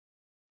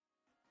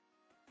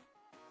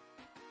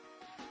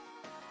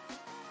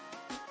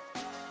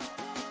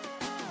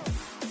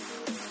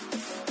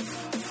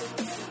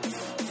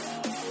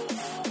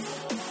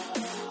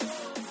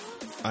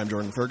I'm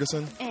Jordan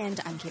Ferguson.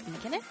 And I'm Caitlin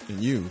McKinnon.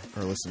 And you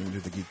are listening to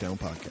the Geek Down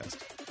Podcast.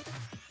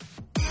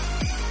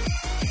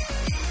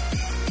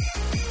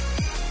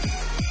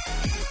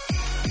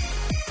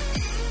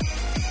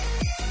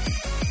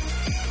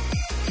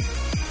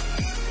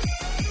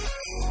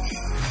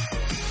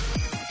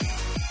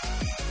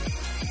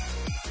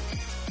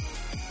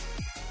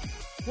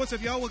 What's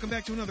up, y'all? Welcome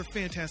back to another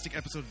fantastic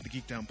episode of the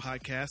Geek Down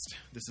Podcast.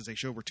 This is a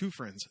show where two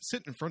friends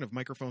sit in front of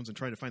microphones and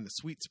try to find the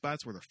sweet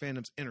spots where their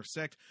fandoms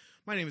intersect.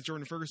 My name is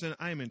Jordan Ferguson.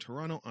 I am in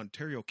Toronto,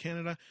 Ontario,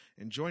 Canada.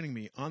 And joining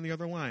me on the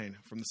other line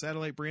from the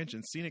satellite branch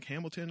in scenic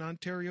Hamilton,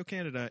 Ontario,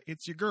 Canada,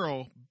 it's your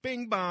girl,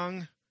 Bing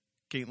Bong,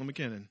 Caitlin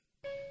McKinnon.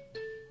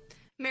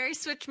 Merry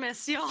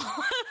Switchmas, y'all.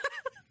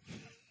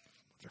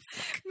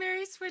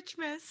 Merry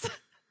Switchmas.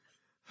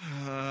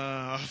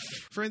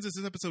 Friends, this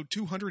is episode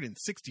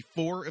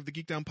 264 of the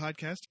Geek Down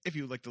Podcast. If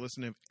you would like to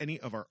listen to any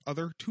of our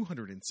other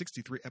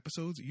 263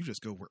 episodes, you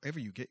just go wherever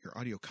you get your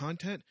audio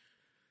content.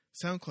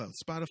 SoundCloud,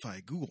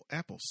 Spotify, Google,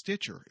 Apple,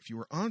 Stitcher. If you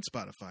are on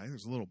Spotify,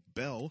 there's a little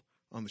bell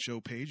on the show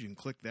page. You can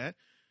click that.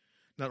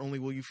 Not only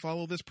will you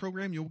follow this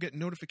program, you'll get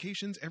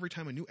notifications every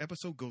time a new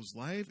episode goes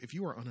live. If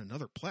you are on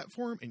another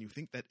platform and you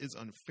think that is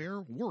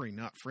unfair, worry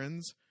not,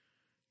 friends.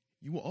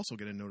 You will also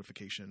get a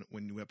notification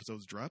when new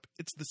episodes drop.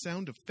 It's the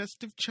sound of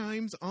festive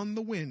chimes on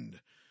the wind,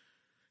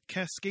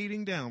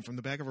 cascading down from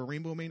the back of a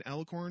rainbow mane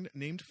alicorn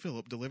named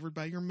Philip, delivered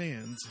by your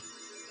mans.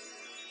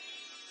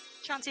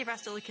 Chauncey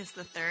Brastilicus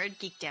III,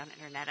 Geek Down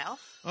Internet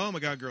Elf. Oh my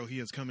god, girl,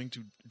 he is coming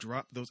to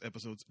drop those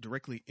episodes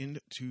directly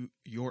into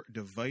your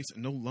device.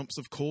 No lumps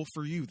of coal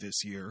for you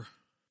this year.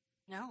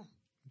 No.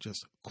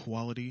 Just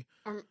quality.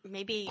 Or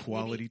maybe...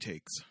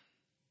 takes.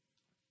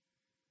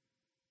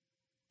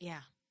 Yeah.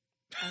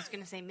 I was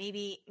going to say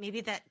maybe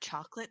that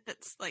chocolate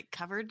that's like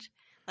covered,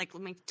 like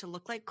meant to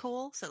look like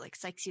coal, so it like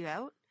psychs you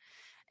out.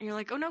 And you're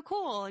like, oh no,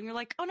 coal. And you're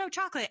like, oh no,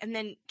 chocolate. And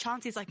then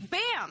Chauncey's like,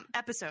 bam,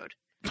 episode.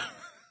 Like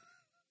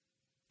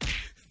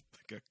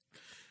a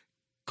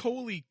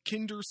Coley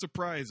Kinder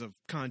surprise of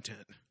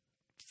content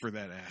for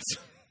that ass.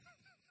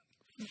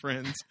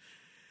 Friends,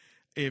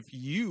 if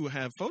you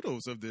have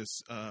photos of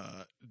this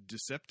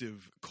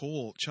deceptive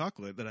coal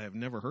chocolate that I have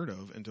never heard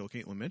of until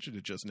Caitlin mentioned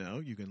it just now,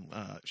 you can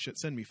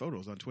send me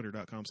photos on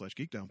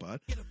twitter.com/geekdownpod,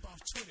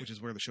 which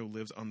is where the show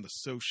lives on the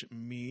social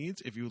medias.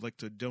 If you would like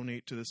to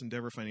donate to this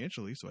endeavor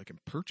financially so I can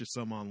purchase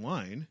some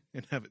online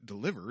and have it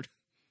delivered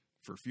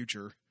for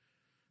future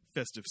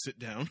festive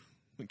sit-down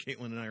when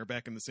Caitlin and I are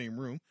back in the same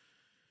room,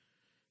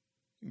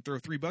 you can throw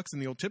 $3 in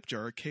the old tip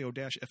jar at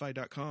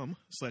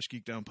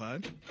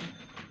ko-fi.com/geekdownpod.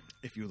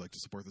 If you would like to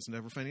support this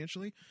endeavor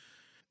financially,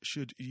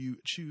 should you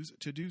choose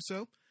to do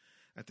so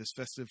at this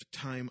festive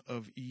time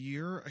of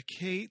year.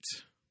 Kate?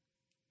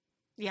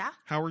 Yeah?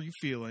 How are you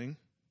feeling?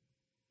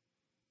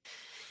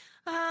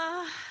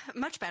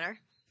 Much better.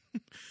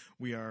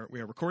 We are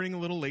recording a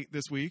little late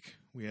this week.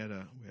 We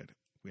had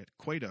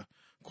quite a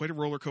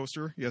roller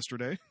coaster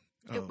yesterday.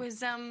 It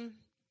was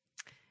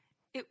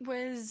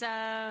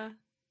I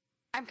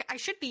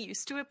should be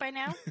used to it by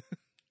now.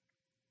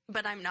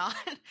 But I'm not.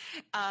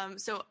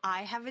 So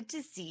I have a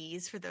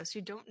disease, for those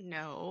who don't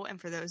know, and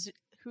for those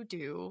who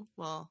do,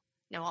 well,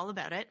 know all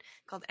about it,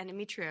 called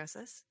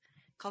endometriosis.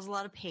 It causes a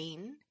lot of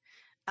pain.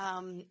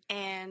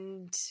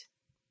 And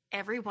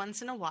every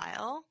once in a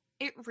while,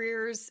 it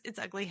rears its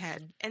ugly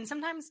head. And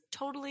sometimes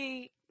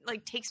totally,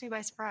 like, takes me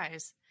by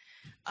surprise.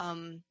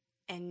 And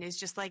is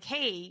just like,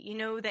 hey, you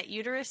know that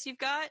uterus you've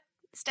got?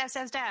 Stab,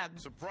 stab, stab.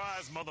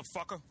 Surprise,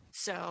 motherfucker.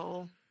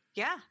 So,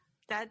 yeah.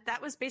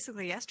 That was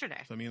basically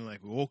yesterday. So, I mean,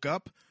 like, we woke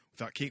up, we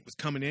thought Kate was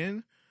coming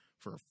in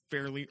for a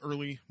fairly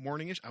early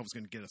morning-ish. I was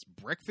going to get us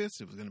breakfast.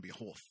 It was going to be a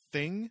whole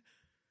thing.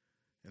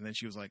 And then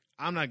she was like,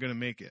 I'm not going to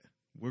make it.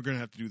 We're going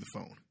to have to do the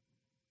phone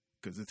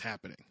because it's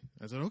happening.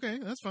 I said, okay,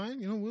 that's fine.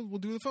 You know, we'll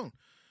do the phone.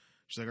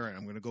 She's like, all right,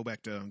 I'm going to go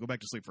back to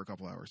sleep for a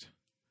couple hours.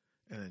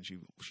 And then she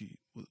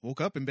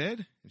woke up in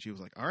bed and she was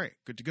like, all right,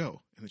 good to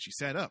go. And then she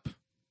sat up.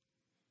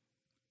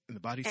 And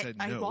the body said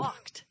no. I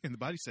walked. And the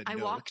body said no. I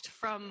walked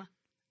from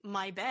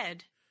my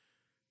bed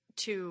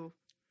to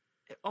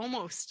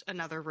almost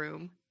another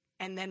room,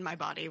 and then my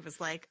body was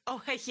like, oh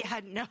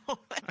yeah, no.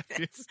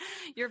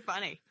 You're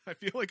funny. I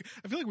feel like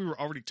we were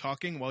already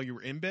talking while you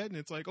were in bed, and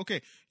it's like,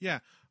 okay, yeah,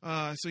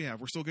 so yeah,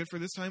 we're still good for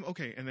this time,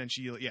 okay. And then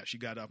she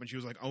got up and she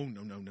was like, oh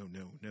no,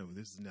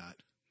 this is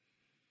not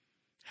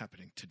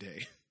happening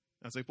today.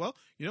 I was like, well,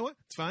 you know what,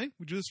 it's fine,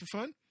 we do this for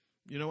fun.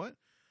 You know what,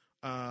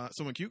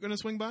 someone cute gonna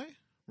swing by,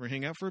 we're gonna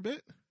hang out for a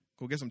bit,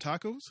 go get some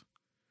tacos.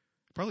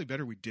 Probably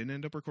better we didn't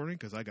end up recording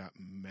because I got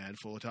mad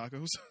full of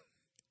tacos,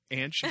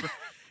 and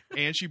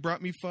she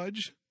brought me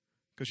fudge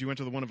because she went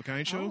to the One of a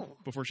Kind show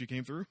before she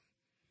came through.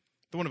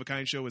 The One of a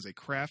Kind show is a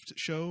craft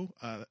show.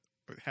 It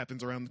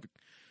happens around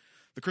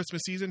the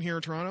Christmas season here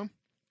in Toronto.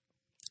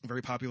 A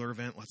very popular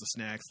event. Lots of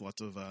snacks. Lots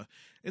of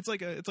it's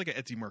like a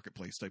Etsy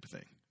marketplace type of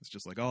thing. It's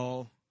just like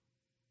all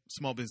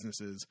small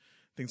businesses,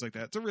 things like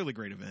that. It's a really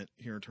great event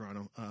here in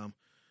Toronto.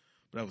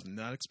 But I was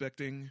not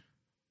expecting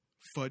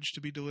fudge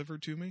to be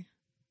delivered to me.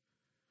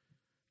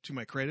 To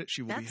my credit,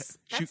 she will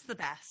that's the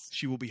best.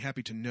 She will be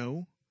happy to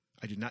know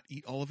I did not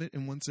eat all of it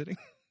in one sitting.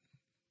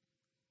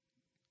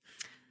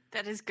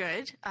 That is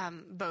good.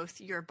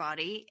 Both your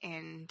body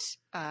and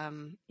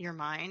your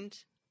mind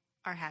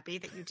are happy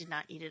that you did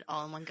not eat it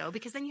all in one go,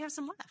 because then you have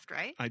some left,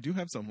 right? I do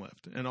have some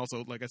left. And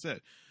also, like I said,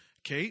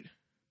 Kate,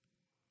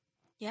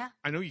 Yeah.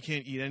 I know you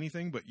can't eat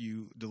anything, but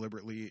you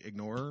deliberately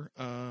ignore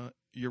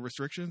your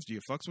restrictions. Do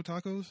you fucks with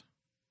tacos?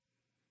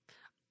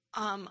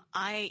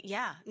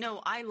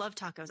 I love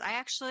tacos.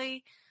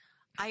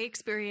 I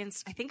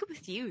experienced, I think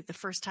with you, the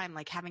first time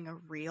like having a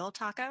real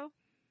taco.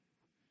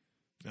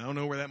 I don't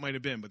know where that might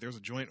have been, but there's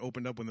a joint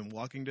opened up within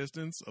walking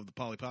distance of the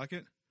Polly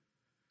Pocket,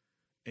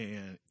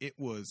 and it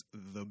was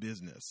the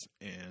business.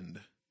 And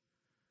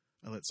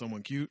I let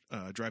someone cute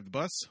drive the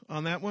bus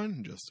on that one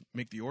and just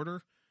make the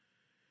order,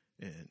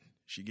 and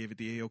she gave it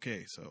the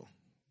A-OK, so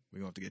we're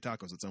going to have to get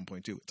tacos at some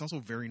point, too. It's also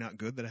very not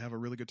good that I have a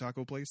really good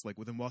taco place, like,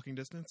 within walking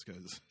distance,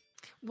 because...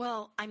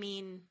 Well, I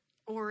mean,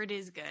 or it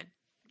is good,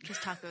 because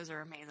tacos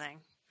are amazing.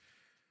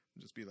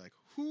 Just be like,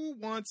 who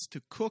wants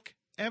to cook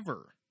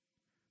ever?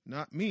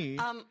 Not me.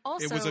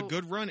 Also, it was a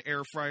good run,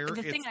 air fryer.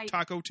 the It's thing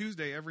Taco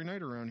Tuesday every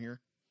night around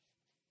here.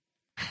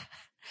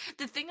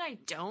 The thing I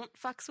don't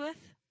fucks with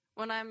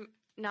when I'm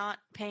not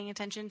paying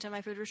attention to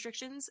my food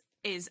restrictions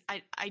is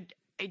I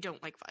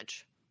don't like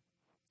fudge.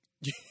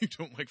 You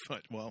don't like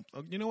fudge? Well,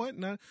 you know what?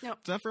 No,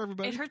 it's not for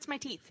everybody. It hurts my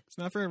teeth. It's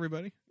not for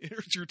everybody. It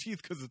hurts your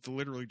teeth because it's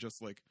literally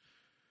just like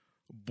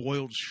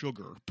boiled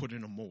sugar put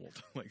in a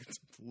mold. Like it's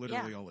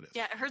literally all it is.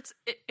 Yeah, it hurts.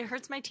 It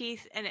hurts my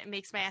teeth, and it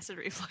makes my acid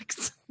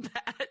reflux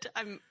bad.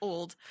 I'm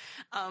old,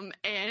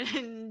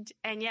 and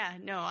yeah,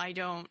 no, I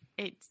don't.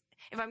 It's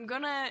if I'm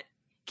gonna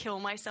kill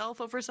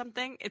myself over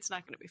something, it's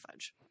not gonna be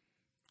fudge.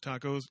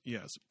 Tacos,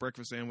 yes.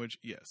 Breakfast sandwich,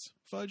 yes.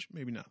 Fudge,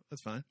 maybe not.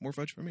 That's fine. More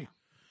fudge for me.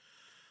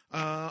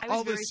 I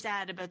was very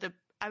sad about the.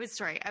 I was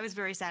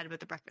very sad about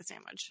the breakfast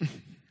sandwich.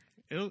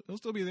 It'll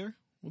still be there.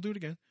 We'll do it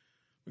again.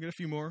 We'll get a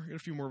few more. Get a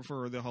few more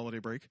for the holiday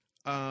break.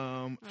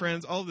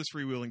 Friends, all of this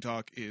freewheeling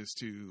talk is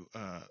to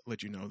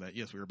let you know that,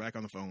 yes, we were back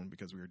on the phone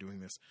because we were doing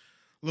this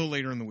a little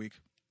later in the week.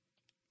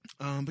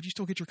 But you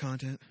still get your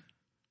content.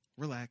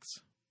 Relax.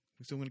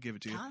 We're still going to give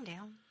it to you. Calm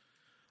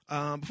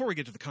down. Before we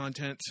get to the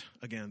content,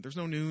 again, there's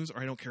no news,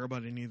 or I don't care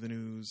about any of the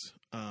news.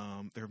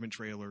 There have been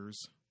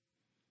trailers.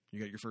 You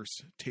got your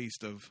first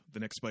taste of the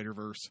next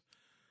Spider-Verse.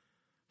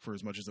 For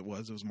as much as it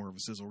was more of a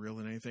sizzle reel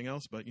than anything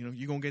else. But, you know,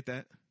 you're going to get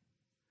that.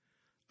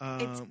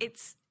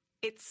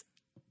 It's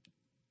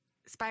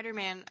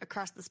Spider-Man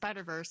Across the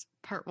Spider-Verse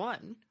Part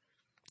 1.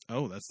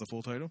 Oh, that's the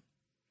full title?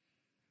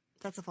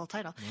 That's the full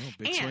title. Wow,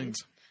 big swings.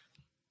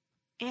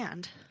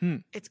 And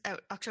it's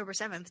out October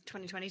 7th,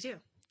 2022.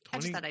 I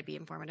just thought I'd be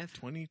informative.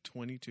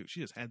 2022. She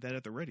just had that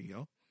at the ready,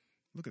 yo.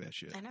 Look at that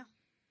shit. I know.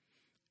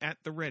 At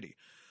the ready.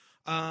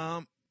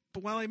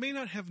 But while I may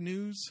not have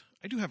news,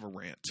 I do have a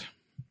rant.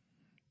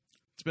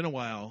 It's been a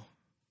while,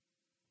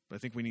 but I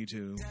think we need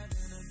to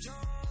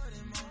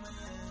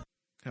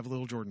have a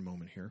little Jordan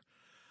moment here.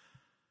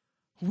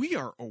 We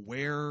are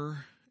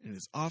aware, and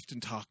is often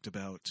talked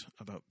about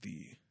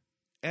the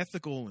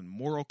ethical and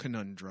moral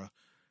conundra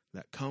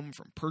that come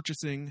from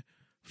purchasing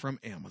from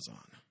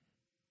Amazon.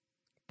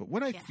 But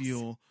what I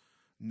feel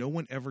no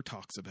one ever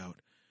talks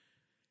about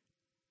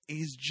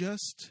is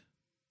just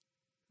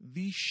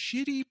the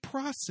shitty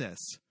process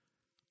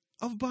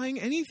of buying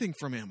anything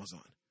from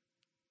Amazon.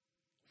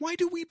 Why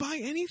do we buy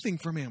anything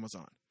from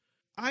Amazon?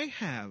 I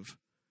have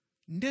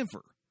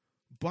never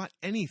bought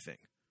anything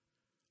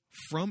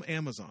from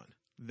Amazon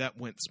that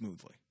went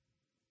smoothly.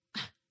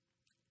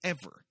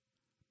 Ever.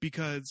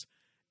 Because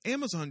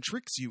Amazon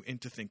tricks you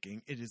into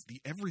thinking it is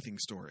the everything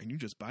store and you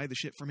just buy the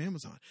shit from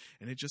Amazon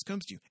and it just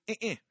comes to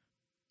you.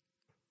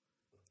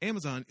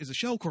 Amazon is a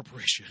shell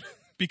corporation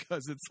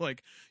because it's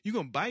like, you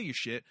gonna buy your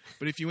shit,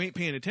 but if you ain't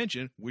paying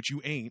attention, which you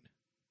ain't,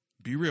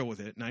 be real with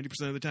it,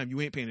 90% of the time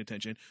you ain't paying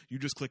attention, you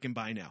just click and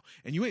buy now.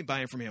 And you ain't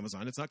buying from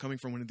Amazon. It's not coming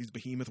from one of these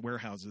behemoth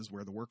warehouses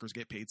where the workers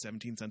get paid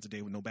 17 cents a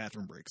day with no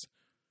bathroom breaks.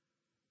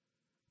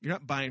 You're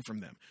not buying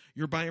from them.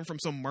 You're buying from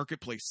some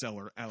marketplace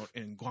seller out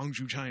in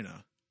Guangzhou,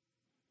 China.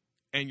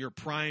 And your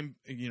Prime,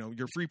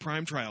 your free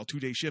Prime trial,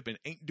 2-day shipping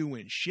ain't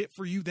doing shit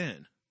for you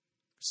then.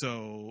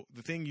 So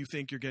the thing you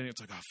think you're getting, it's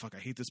like, oh, fuck, I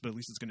hate this, but at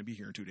least it's going to be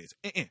here in 2 days.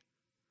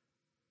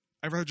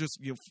 I'd rather just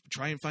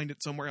try and find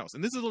it somewhere else.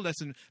 And this is a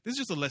lesson. This is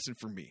just a lesson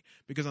for me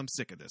because I'm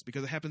sick of this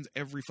because it happens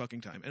every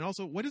fucking time. And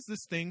also, what is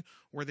this thing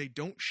where they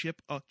don't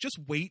ship? Just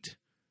wait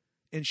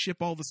and ship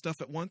all the stuff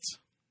at once.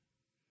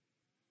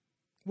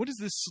 What is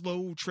this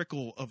slow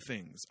trickle of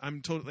things?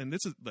 And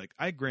this is like,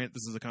 I grant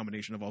this is a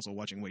combination of also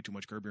watching way too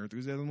much Curb Your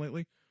Enthusiasm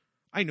lately.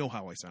 I know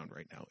how I sound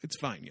right now. It's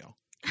fine, yo.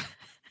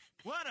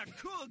 What a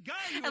cool guy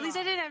you are. At least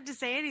I didn't have to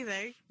say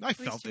anything. I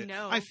felt it.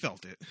 I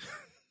felt it.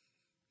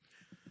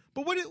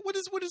 But what is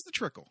the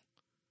trickle?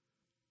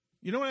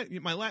 You know what?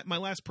 My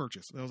last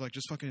purchase, I was like,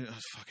 just fucking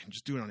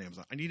do it on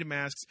Amazon. I needed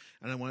masks,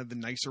 and I wanted the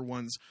nicer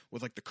ones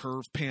with like the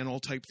curved panel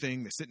type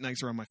thing. They sit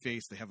nicer on my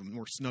face. They have a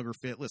more snugger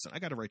fit. Listen, I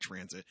got to write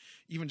transit.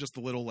 Even just the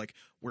little like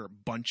where it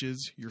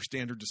bunches your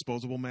standard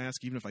disposable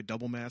mask. Even if I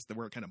double mask,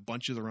 where it kind of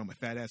bunches around my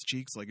fat ass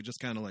cheeks, like it just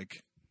kind of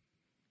like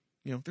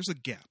You know, there's a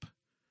gap.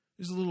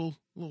 There's a little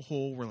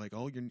hole where like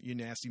all your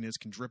nastiness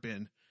can drip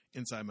in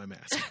inside my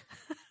mask.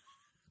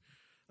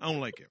 I don't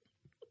like it.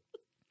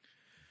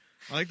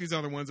 I like these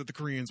other ones that the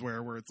Koreans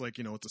wear where it's like,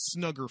 you know, it's a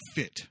snugger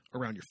fit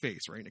around your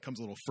face, right? And it comes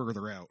a little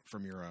further out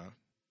from your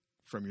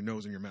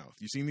nose and your mouth.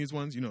 You seen these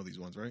ones? You know these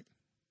ones, right?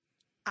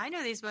 I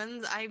know these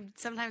ones. I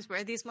sometimes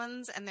wear these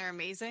ones, and they're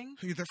amazing.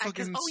 They're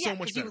fucking so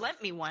much better. You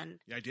lent me one.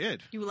 Yeah, I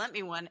did. You lent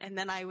me one, and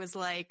then I was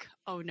like,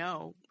 oh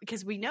no,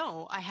 because we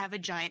know I have a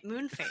giant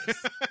moon face.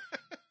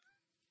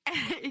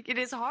 It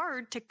is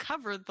hard to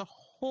cover the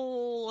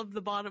whole of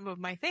the bottom of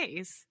my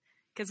face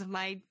because of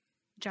my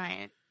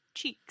giant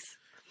cheeks.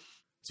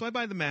 So I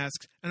buy the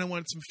masks, and I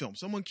wanted some film.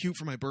 Someone cute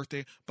for my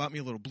birthday bought me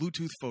a little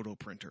Bluetooth photo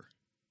printer.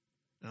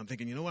 And I'm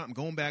thinking, you know what? I'm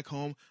going back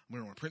home. I'm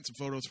going to want to print some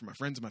photos for my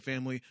friends and my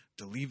family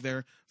to leave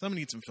there. So I'm going to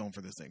need some film for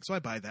this thing. So I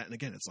buy that, and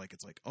again, it's like,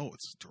 oh,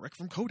 it's direct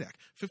from Kodak,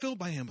 fulfilled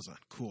by Amazon.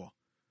 Cool.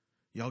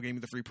 Y'all gave me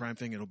the free Prime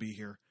thing. It'll be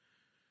here.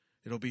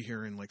 It'll be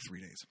here in like 3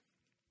 days.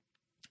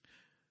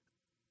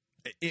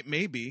 It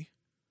may be.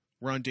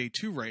 We're on day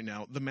 2 right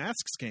now. The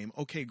masks came.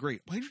 Okay,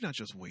 great. Why did you not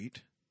just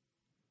wait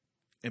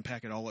and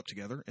pack it all up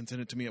together and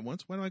send it to me at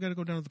once? Why do I got to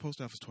go down to the post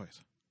office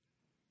twice?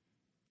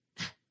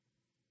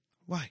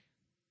 Why?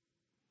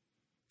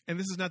 And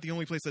this is not the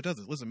only place that does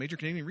it. Listen, major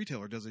Canadian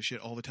retailer does this shit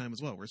all the time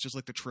as well, where it's just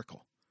like the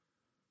trickle.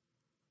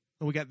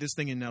 Oh, we got this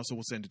thing in now, so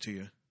we'll send it to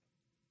you.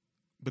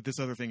 But this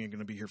other thing ain't going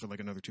to be here for like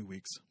another 2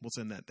 weeks. We'll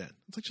send that then.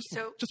 It's like,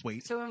 just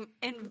wait. So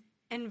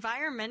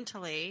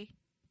environmentally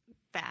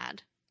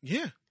bad.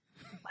 Yeah.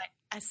 But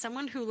as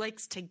someone who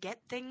likes to get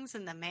things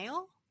in the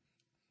mail,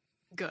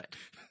 good.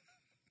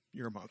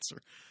 You're a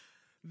monster.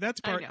 That's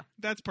part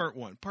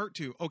 1. Part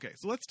 2. Okay,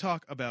 so let's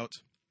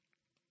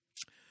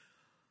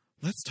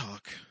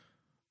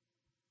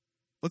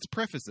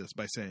preface this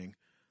by saying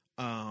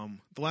the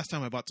last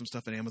time I bought some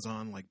stuff at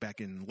Amazon, like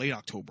back in late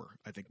October,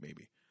 I think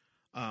maybe.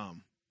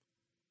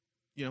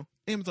 You know,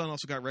 Amazon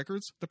also got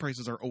records. The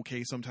prices are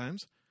okay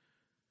sometimes.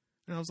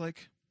 And I was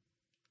like,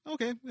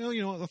 okay, well,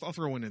 you know, I'll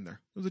throw one in there.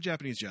 It was a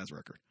Japanese jazz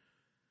record.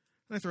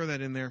 And I throw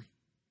that in there.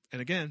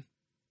 And again,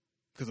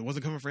 because it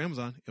wasn't coming from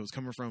Amazon, it was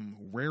coming from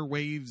Rare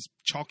Waves,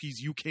 Chalkies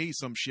UK,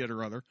 some shit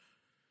or other.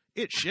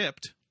 It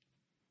shipped.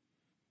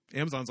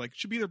 Amazon's like,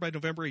 should be there by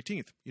November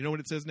 18th. You know what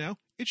it says now?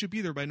 It should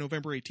be there by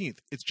November 18th.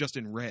 It's just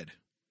in red.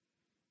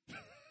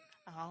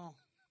 Oh,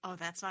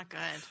 that's not good.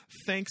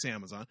 Thanks,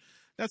 Amazon.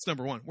 That's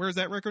number 1. Where is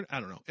that record? I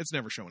don't know. It's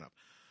never shown up.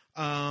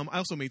 I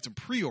also made some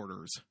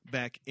pre-orders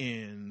back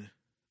in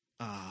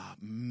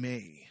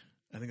May.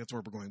 I think that's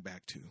where we're going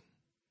back to.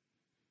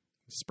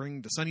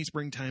 The sunny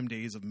springtime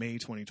days of May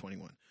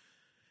 2021.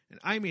 And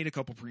I made a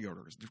couple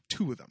pre-orders. There are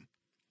 2 of them.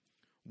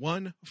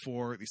 One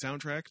for the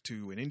soundtrack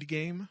to an indie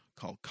game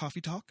called Coffee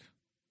Talk,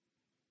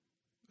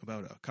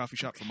 about a coffee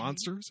shop for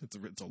monsters.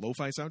 It's a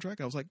lo-fi soundtrack.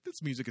 I was like,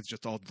 this music is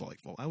just all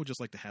delightful. I would just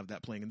like to have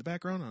that playing in the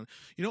background on,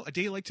 you know, a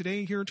day like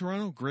today here in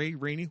Toronto, gray,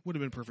 rainy, would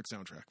have been a perfect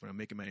soundtrack when I'm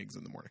making my eggs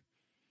in the morning.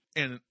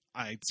 And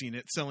I'd seen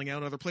it selling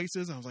out other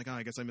places. I was like,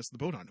 I guess I missed the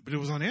boat on it. But it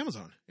was on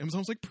Amazon. Amazon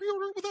was like,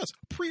 pre-order it with us.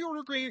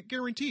 Pre-order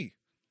guarantee.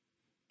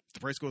 If the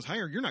price goes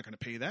higher, you're not going to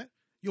pay that.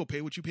 You'll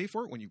pay what you pay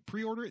for it when you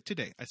pre-order it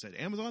today. I said,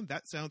 Amazon,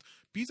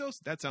 Bezos,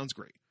 that sounds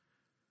great.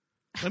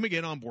 Let me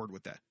get on board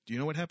with that. Do you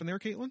know what happened there,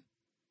 Caitlin?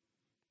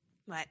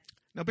 What?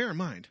 Now, bear in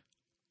mind,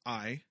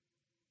 I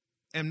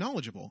am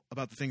knowledgeable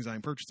about the things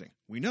I'm purchasing.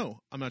 We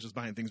know I'm not just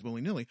buying things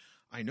willy-nilly.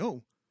 I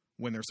know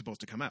when they're supposed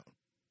to come out.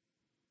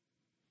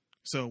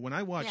 So when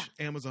I watch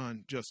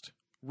Amazon just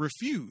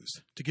refuse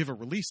to give a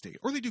release date,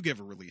 or they do give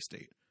a release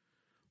date,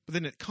 but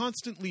then it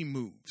constantly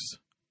moves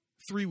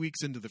 3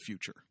 weeks into the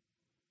future.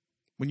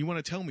 When you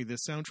want to tell me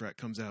this soundtrack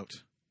comes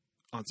out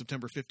on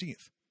September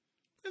 15th,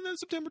 and then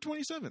September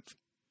 27th,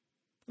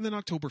 and then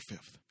October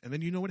 5th, and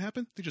then you know what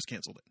happened? They just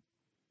canceled it.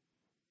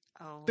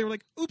 Oh. They were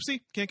like,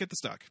 oopsie, can't get the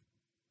stock.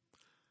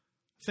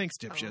 Thanks,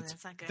 dipshits.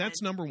 That's not good.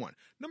 That's number 1.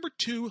 Number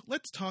 2,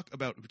 let's talk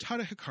about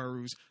Utada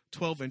Hikaru's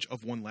 12-inch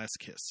of One Last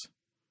Kiss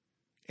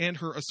and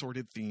her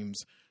assorted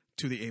themes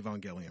to the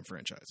Evangelion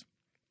franchise.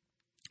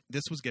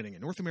 This was getting a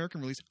North American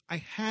release. I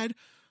had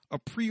a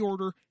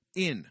pre-order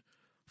in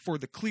for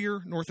the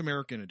clear North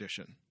American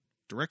edition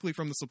directly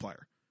from the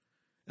supplier.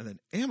 And then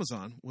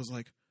Amazon was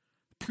like,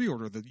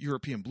 pre-order the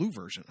European blue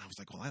version. I was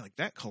like, well, I like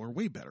that color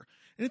way better.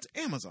 And it's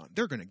Amazon.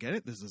 They're going to get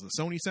it. This is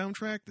a Sony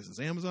soundtrack. This is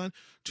Amazon.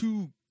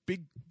 2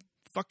 big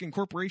fucking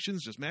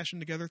corporations just mashing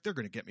together. They're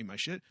going to get me my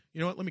shit. You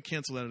know what? Let me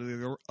cancel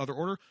that other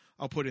order.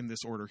 I'll put in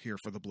this order here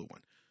for the blue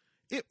one.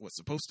 It was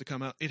supposed to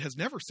come out. It has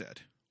never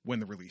said when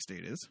the release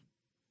date is.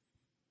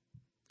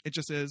 It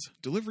just says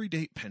delivery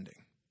date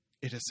pending.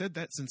 It has said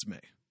that since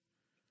May.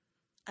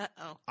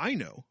 Uh-oh. I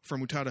know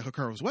from Utada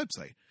Hikaru's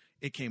website,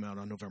 it came out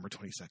on November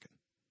 22nd.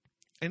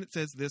 And it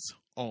says this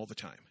all the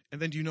time.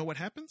 And then do you know what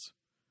happens?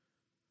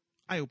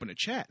 I open a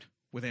chat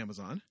with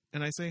Amazon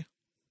and I say,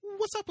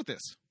 what's up with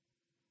this?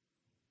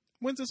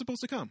 When's this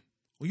supposed to come?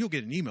 Well, you'll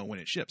get an email when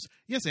it ships.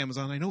 Yes,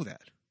 Amazon, I know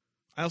that.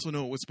 I also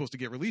know it was supposed to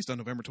get released on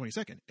November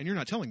 22nd, and you're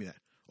not telling me that.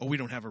 Oh, we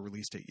don't have a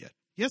release date yet.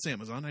 Yes,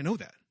 Amazon, I know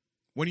that.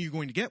 When are you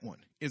going to get one,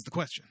 is the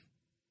question.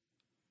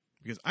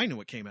 because I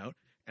know it came out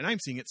and I'm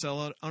seeing it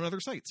sell out on other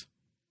sites.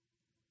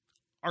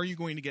 Are you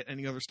going to get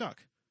any other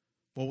stock?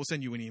 Well, we'll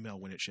send you an email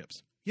when it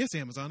ships. Yes,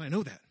 Amazon, I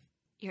know that.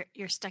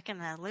 You're stuck in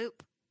that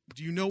loop.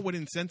 Do you know what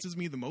incenses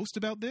me the most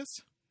about this?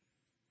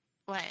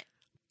 What?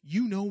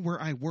 You know where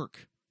I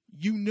work.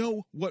 You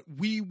know what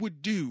we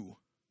would do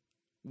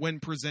when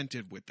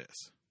presented with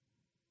this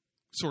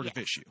sort of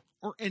issue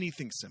or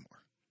anything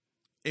similar.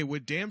 It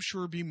would damn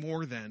sure be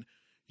more than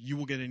you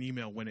will get an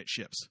email when it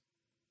ships.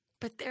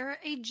 But they're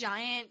a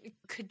giant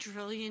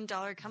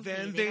quadrillion-dollar company.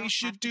 Then they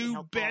should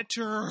do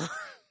better.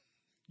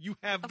 You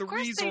have the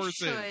resources.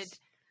 They should.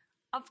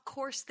 Of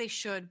course they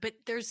should, but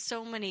there's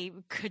so many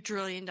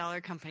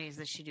quadrillion-dollar companies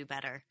that should do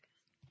better.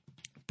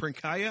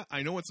 Prinkaya,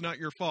 I know it's not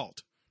your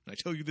fault. I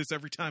tell you this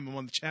every time I'm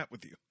on the chat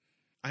with you.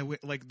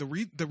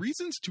 The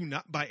reasons to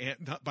not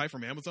buy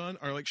from Amazon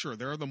are like, sure,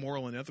 there are the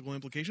moral and ethical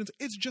implications.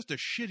 It's just a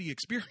shitty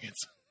experience.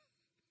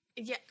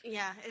 Yeah.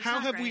 It's how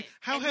not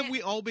have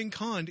we all been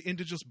conned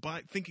into just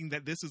thinking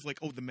that this is like,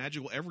 oh, the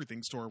magical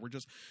everything store where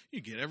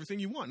you get everything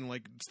you want in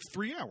like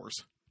 3 hours.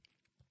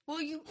 Well,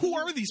 who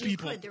are these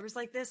people? Could. There was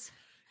like this.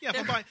 Yeah,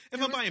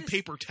 if I'm buying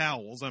paper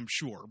towels, I'm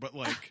sure, but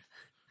like.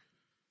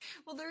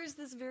 Well, there was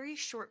this very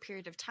short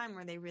period of time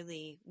where they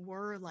really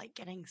were like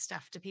getting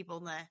stuff to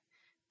people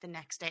the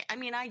next day. I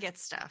mean, I get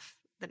stuff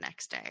the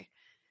next day,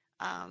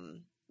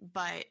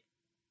 but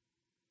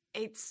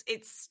it's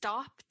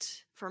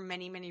stopped for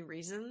many, many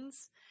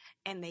reasons,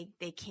 and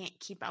they can't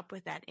keep up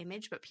with that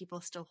image, but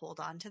people still hold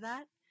on to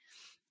that.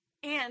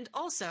 And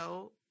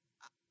also,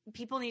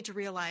 people need to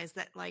realize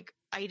that like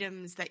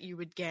items that you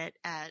would get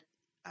at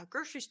a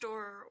grocery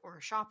store or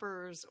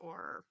Shoppers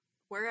or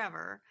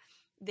wherever,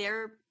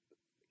 they're,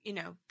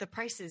 the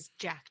price is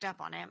jacked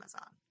up on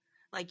Amazon.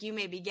 Like you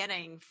may be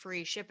getting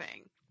free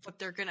shipping, but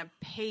they're going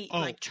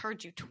to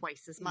charge you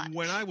twice as much.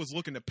 When I was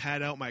looking to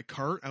pad out my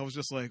cart, I was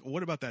just like,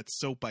 what about that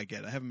soap I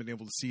get? I haven't been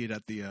able to see it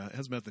it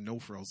hasn't been at the No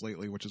Frills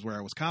lately, which is where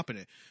I was copping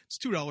it. It's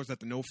 $2 at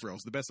the No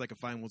Frills. The best I could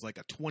find was like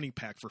a 20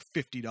 pack for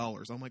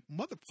 $50. I'm like,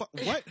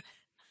 motherfucker, what?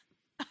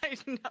 I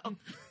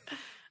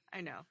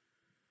know.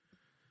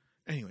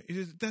 Anyway,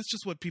 that's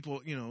just what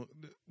people,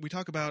 we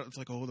talk about. It's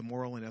like, oh, the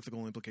moral and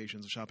ethical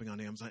implications of shopping on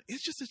Amazon.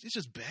 It's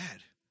just bad.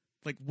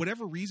 Like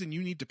whatever reason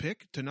you need to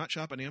pick to not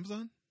shop on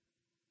Amazon,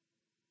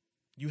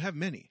 you have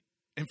many.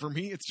 And for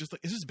me, it's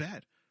just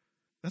bad.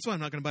 That's why I'm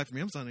not going to buy from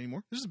Amazon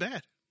anymore. This is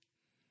bad.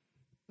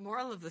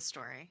 Moral of the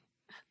story.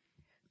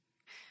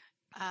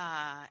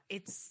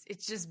 It's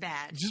just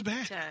bad. It's just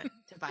bad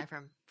to buy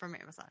from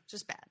Amazon.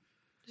 Just bad.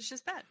 It's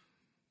just bad.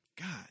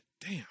 God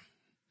damn.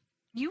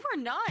 You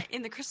are not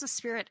in the Christmas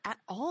spirit at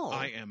all.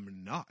 I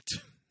am not.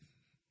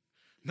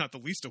 Not the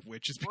least of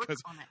which is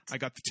because I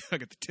got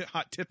the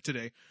hot tip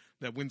today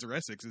that Windsor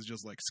Essex is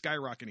just like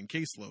skyrocketing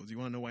caseloads. You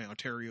want to know why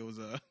Ontario's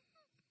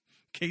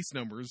case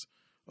numbers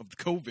of the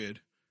COVID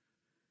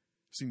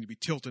seem to be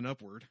tilting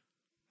upward?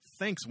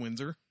 Thanks,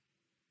 Windsor.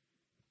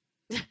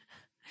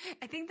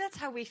 I think that's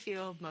how we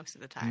feel most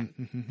of the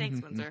time. Thanks,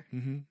 Windsor.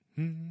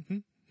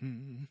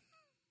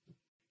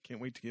 Can't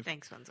wait to give.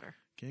 Thanks, Windsor.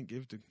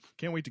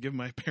 Can't wait to give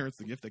my parents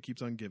the gift that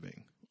keeps on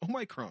giving.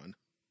 Omicron.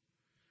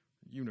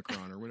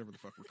 Unicron, or whatever the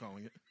fuck we're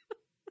calling it.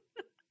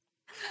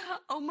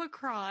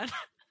 Omicron.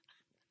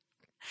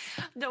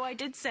 Though I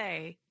did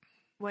say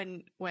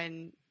when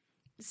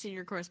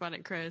senior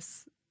correspondent Chris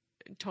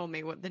told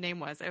me what the name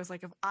was, I was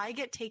like, if I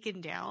get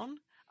taken down,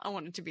 I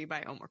want it to be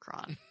by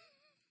Omicron.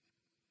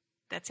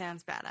 That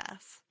sounds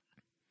badass.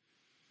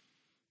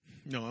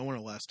 No, I want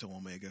to last till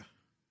Omega.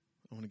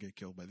 I want to get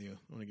killed by the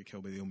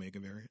Omega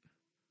variant,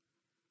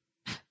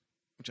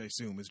 which I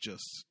assume is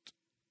just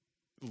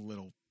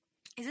little.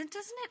 Doesn't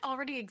it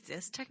already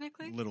exist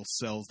technically? Little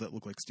cells that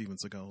look like Steven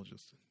Seagal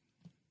just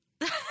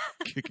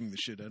kicking the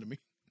shit out of me.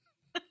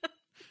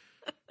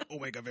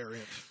 Omega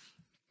variant.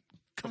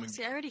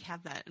 See, I already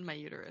have that in my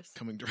uterus.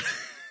 Coming direct.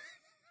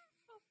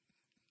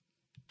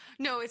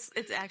 No, it's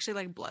actually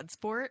like blood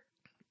sport.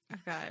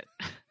 I've got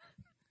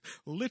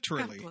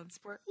literally blood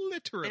sport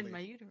literally in my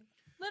uterus.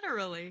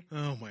 Literally.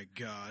 Oh my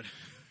God,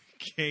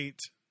 Kate.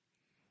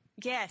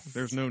 Yes.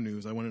 There's no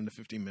news. I went into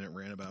a 15-minute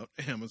rant about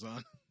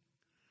Amazon.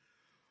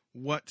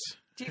 What?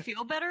 Do you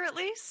feel better at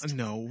least?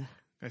 No,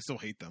 I still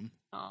hate them.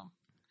 Oh.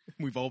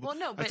 We've all. Well,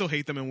 no, but I still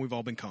hate them, and we've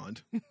all been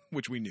conned,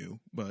 which we knew.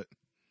 But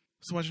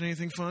so, watching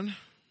anything fun?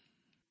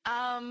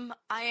 I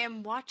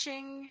am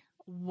watching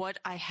what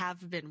I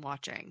have been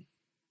watching.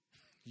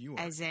 You are.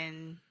 As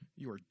in.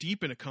 You are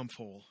deep in a cump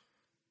hole.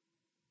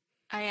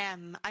 I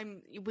am.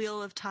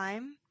 Wheel of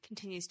Time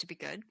continues to be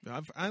good.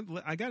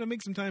 I got to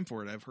make some time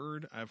for it. I've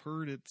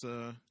heard it's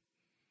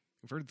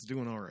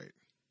doing all right.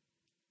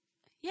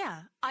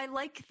 Yeah, I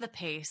like the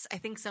pace. I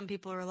think some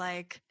people are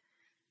like,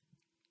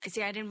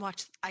 see, I didn't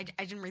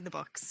read the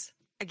books.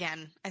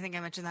 Again, I think I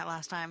mentioned that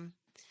last time.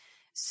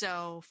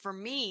 So for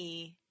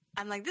me,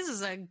 I'm like, this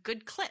is a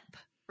good clip,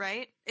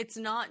 right? It's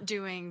not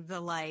doing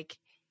the like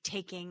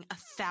taking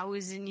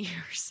 1,000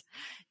 years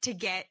to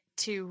get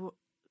to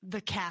the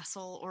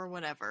castle or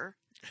whatever.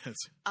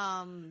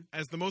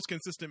 As the most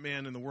consistent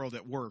man in the world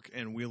at work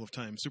and Wheel of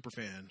Time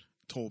superfan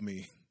told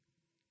me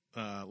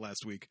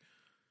last week.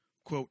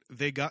 Quote,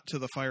 they got to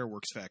the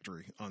fireworks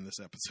factory on this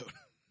episode.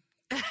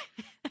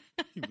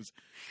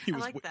 He I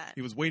like that.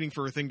 He was waiting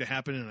for a thing to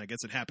happen, and I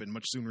guess it happened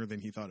much sooner than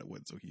he thought it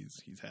would. So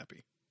he's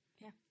happy.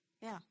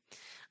 Yeah.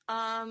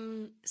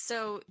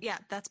 So yeah,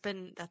 that's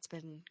been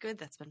good.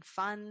 That's been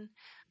fun.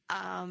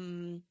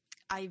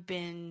 I've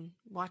been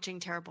watching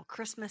terrible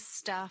Christmas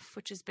stuff,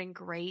 which has been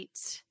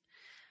great.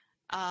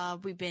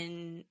 We've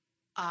been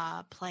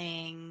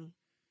playing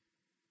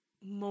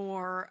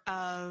more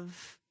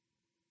of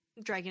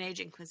Dragon Age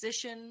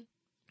Inquisition.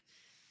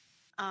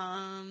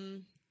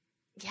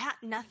 Yeah,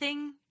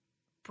 nothing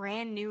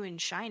brand new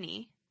and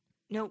shiny.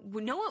 No,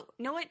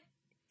 what?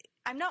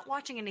 I'm not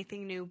watching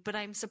anything new, but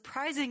I'm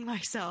surprising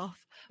myself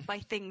by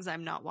things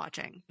I'm not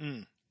watching.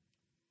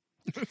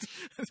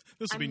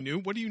 This will be new.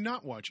 What are you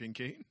not watching,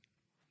 Kate?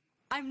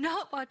 I'm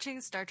not watching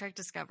Star Trek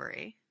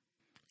Discovery.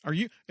 Are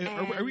we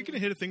going to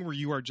hit a thing where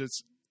you are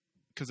just,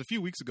 because a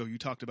few weeks ago you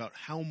talked about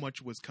how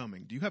much was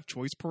coming. Do you have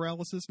choice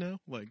paralysis now?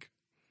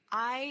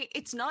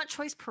 It's not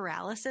choice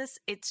paralysis.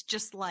 It's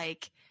just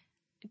like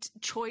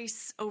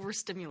choice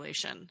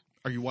overstimulation.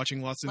 Are you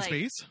watching Lost in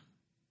Space?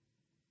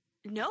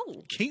 No,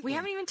 Caitlin, we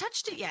haven't even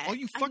touched it yet. All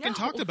you fucking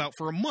talked about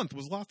for a month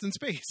was Lost in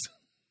Space.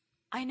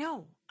 I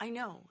know.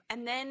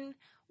 And then,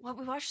 we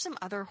watched some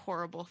other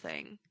horrible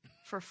thing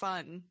for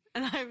fun.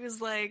 And I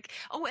was like,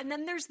 oh, and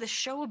then there's the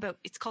show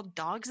it's called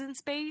Dogs in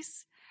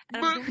Space.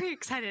 And I'm very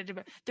excited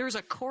about there's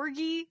a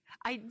corgi.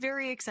 I'm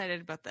very excited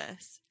about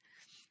this.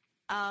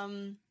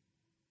 I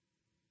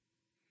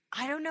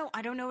don't know.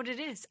 I don't know what it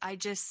is. I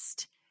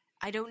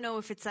don't know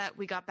if it's that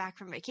we got back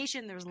from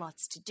vacation. There's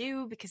lots to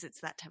do because it's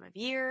that time of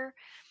year,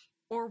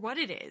 or what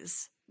it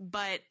is.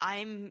 But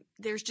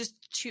there's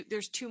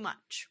too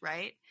much,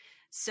 right?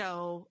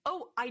 So,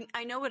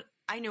 I know what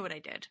I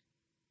did.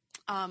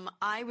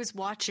 I was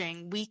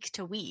watching week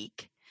to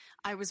week.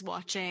 I was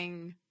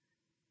watching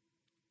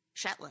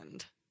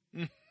Shetland,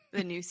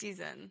 the new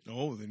season.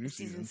 Oh, the new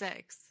season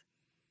 6.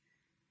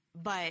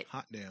 But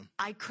hot damn,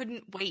 I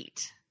couldn't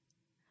wait.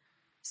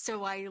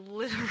 So I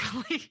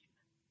literally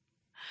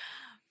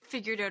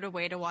figured out a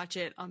way to watch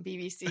it on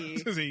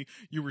BBC.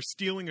 You were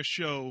stealing a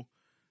show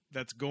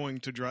that's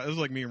going to drive. It was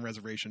like me and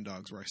Reservation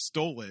Dogs, where I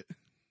stole it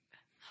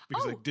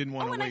because I didn't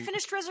want to wait. I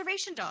finished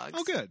Reservation Dogs.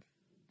 Oh, good.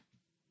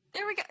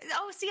 There we go.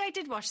 Oh, see, I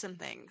did watch some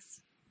things.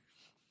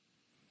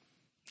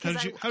 How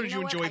did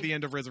you enjoy the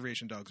end of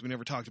Reservation Dogs? We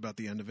never talked about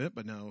the end of it,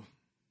 but now.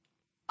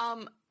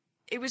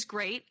 It was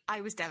great. I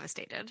was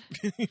devastated.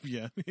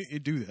 Yeah, you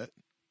do that.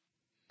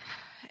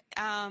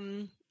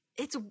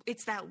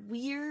 It's that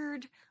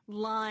weird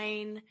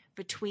line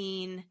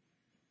between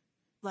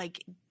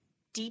like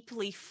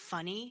deeply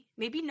funny,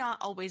 maybe not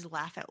always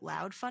laugh out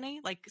loud funny,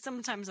 like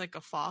sometimes like a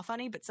guffaw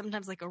funny, but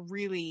sometimes like a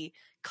really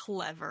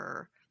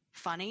clever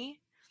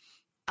funny,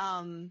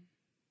 and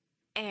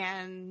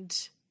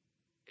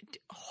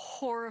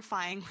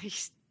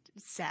horrifyingly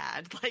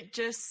sad. Like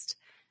just,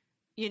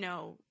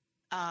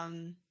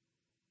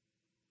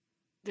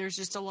 there's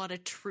just a lot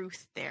of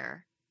truth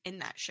there in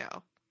that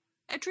show.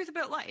 A truth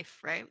about life,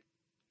 right?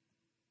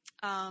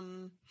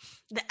 The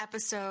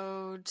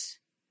episode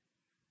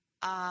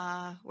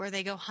where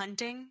they go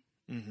hunting.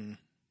 Mm-hmm.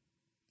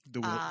 The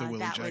Willie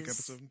Jack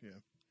episode, yeah.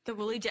 The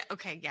Willie Jack.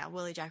 Okay, yeah,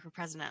 Willie Jack for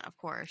president, of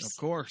course. Of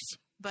course.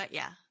 But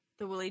yeah,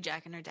 the Willie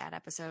Jack and her dad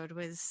episode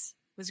was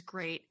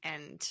great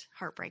and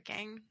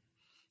heartbreaking.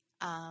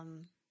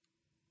 The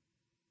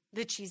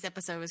cheese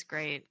episode was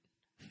great.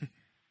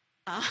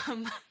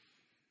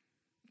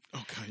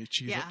 Oh god,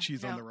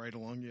 cheese on the ride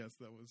along. Yes,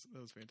 that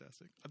was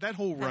fantastic. That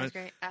whole run,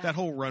 that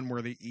whole run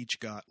where they each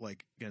got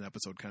like an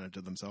episode kind of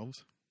to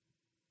themselves.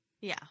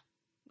 Yeah,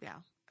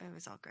 it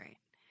was all great.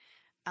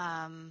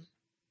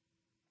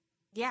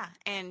 Yeah,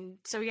 and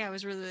so it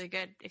was really, really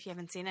good. If you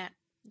haven't seen it,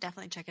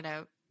 definitely check it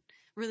out.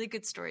 Really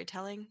good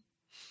storytelling,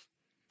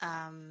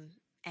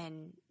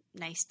 and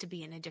nice to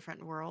be in a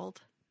different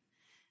world.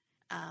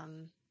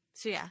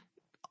 So yeah,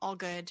 all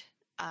good.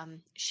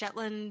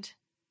 Shetland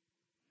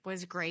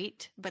was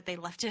great, but they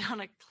left it on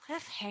a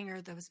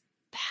cliffhanger, those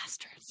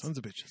bastards. Sons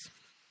of bitches.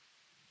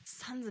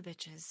 Sons of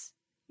bitches.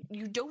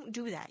 You don't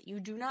do that. You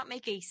do not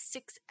make a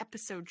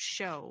 6-episode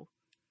show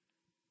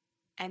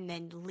and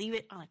then leave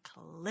it on a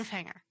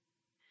cliffhanger.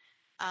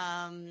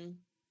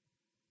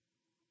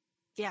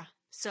 Yeah,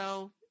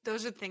 so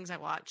those are the things I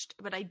watched,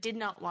 but I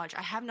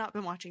have not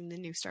been watching the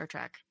new Star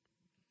Trek.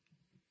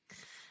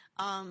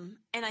 And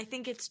I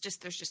think there's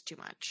just too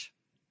much.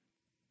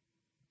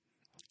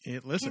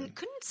 Listen.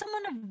 Couldn't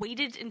someone have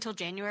waited until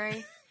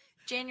January?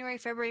 January,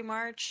 February,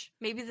 March,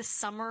 maybe the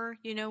summer,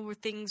 where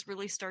things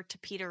really start to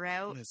peter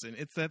out. Listen,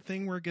 it's that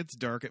thing where it gets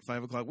dark at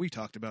 5:00. We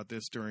talked about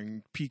this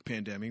during peak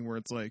pandemic, where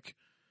it's like,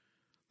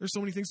 there's so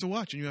many things to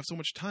watch and you have so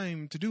much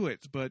time to do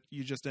it, but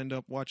you just end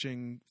up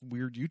watching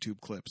weird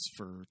YouTube clips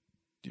for,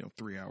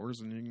 3 hours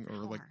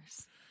or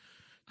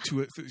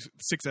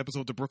 6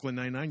 episodes of Brooklyn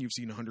Nine-Nine you've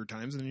seen 100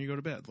 times and then you go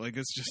to bed. Like,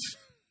 it's just...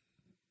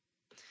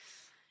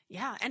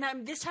 Yeah, and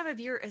I'm this time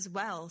of year as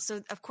well.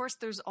 So, of course,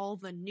 there's all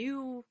the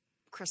new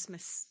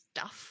Christmas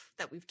stuff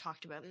that we've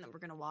talked about and that we're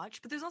going to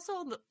watch, but there's also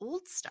all the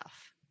old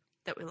stuff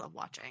that we love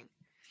watching,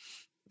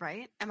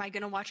 right? Am I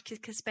going to watch Kiss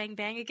Kiss Bang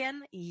Bang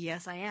again?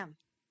 Yes, I am,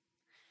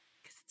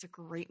 because it's a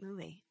great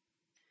movie.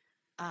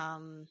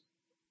 Am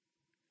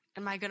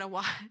I going to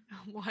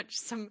watch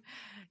some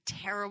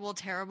terrible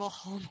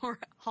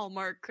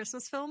Hallmark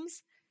Christmas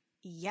films?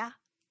 Yeah.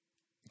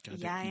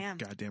 Yeah, I am.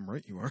 Goddamn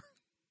right you are.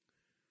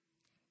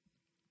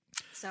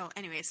 So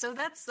anyway, so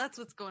that's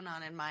what's going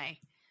on in my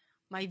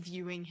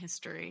viewing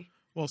history.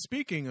 Well,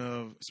 speaking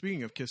of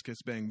Kiss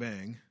Kiss Bang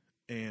Bang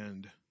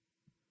and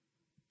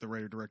the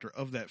writer-director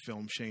of that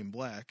film, Shane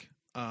Black,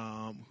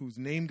 whose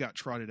name got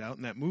trotted out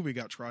and that movie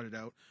got trotted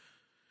out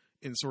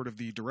in sort of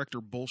the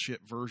director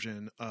bullshit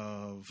version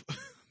of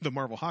the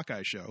Marvel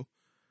Hawkeye show.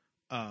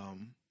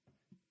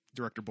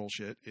 Director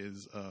bullshit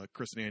is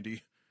Chris and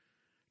Andy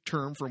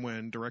term from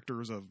when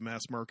directors of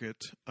mass market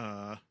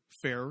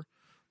fare,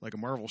 like a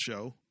Marvel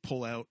show,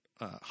 pull out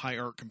high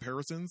art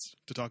comparisons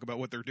to talk about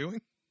what they're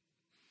doing.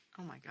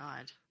 Oh my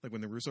God. Like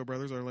when the Russo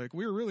brothers are like,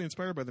 we were really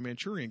inspired by the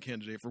Manchurian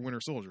Candidate for Winter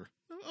Soldier.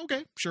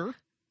 Okay, sure,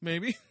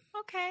 maybe.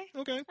 Okay.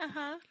 Okay.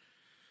 Uh-huh.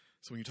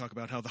 So when you talk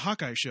about how the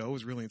Hawkeye show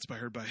was really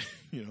inspired by,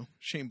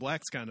 Shane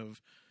Black's kind of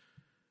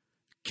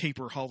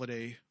caper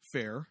holiday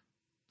fare.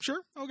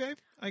 Sure, okay,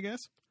 I guess.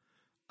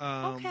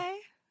 Okay.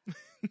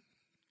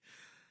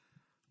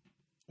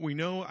 We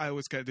know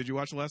did you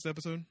watch the last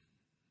episode?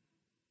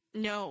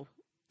 No.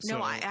 So,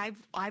 No,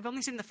 I've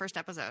only seen the first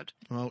episode.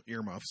 Well,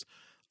 earmuffs.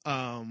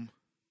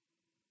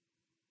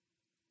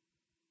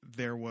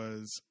 There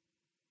was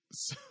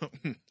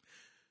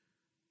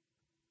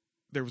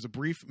a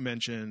brief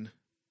mention.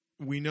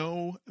 We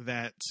know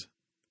that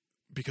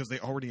because they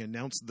already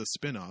announced the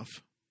spinoff.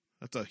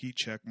 That's a heat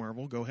check,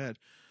 Marvel. Go ahead.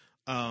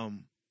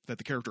 That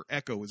the character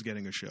Echo is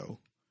getting a show.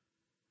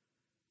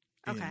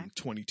 Okay. In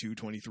 22,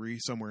 23,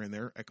 somewhere in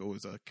there. Echo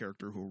is a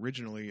character who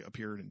originally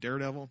appeared in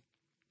Daredevil.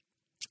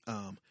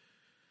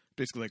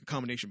 Basically like a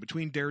combination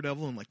between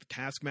Daredevil and like the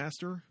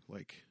Taskmaster.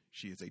 Like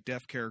she is a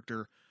deaf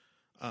character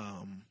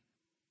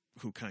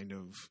who kind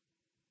of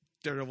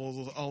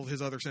Daredevil, all of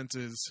his other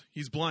senses,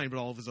 he's blind, but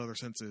all of his other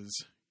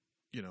senses,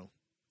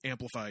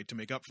 amplified to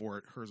make up for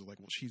it. Hers are like,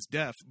 well, she's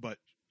deaf, but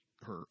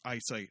her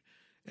eyesight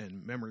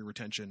and memory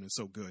retention is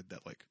so good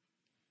that like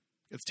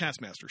it's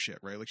Taskmaster shit,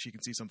 right? Like she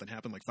can see something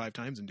happen like 5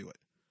 times and do it.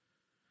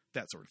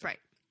 That sort of thing. Right.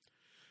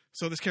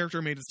 So this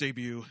character made its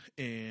debut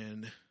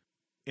in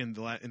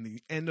the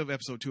end of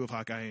episode 2 of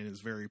Hawkeye and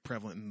is very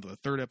prevalent in the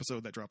 3rd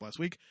episode that dropped last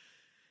week.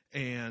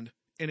 And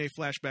in a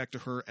flashback to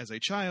her as a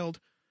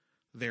child,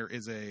 there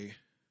is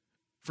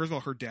first of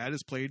all, her dad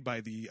is played by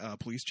the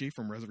police chief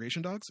from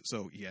Reservation Dogs.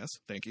 So yes,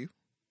 thank you.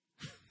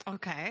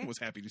 Okay. Was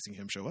happy to see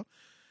him show up.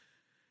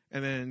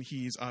 And then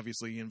he's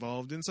obviously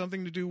involved in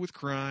something to do with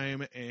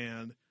crime.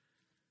 And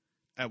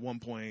at one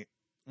point,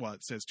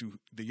 it says to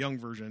the young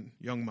version,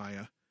 young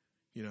Maya,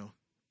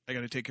 I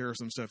got to take care of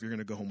some stuff. You're going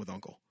to go home with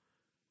Uncle.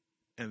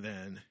 And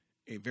then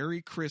a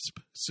very crisp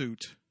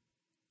suit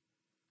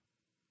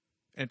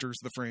enters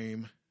the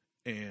frame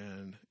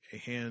and a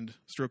hand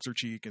strokes her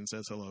cheek and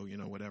says hello,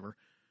 whatever.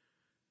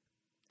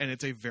 And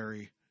it's a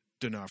very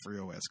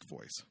D'Onofrio-esque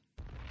voice.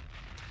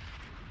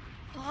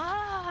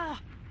 Ah!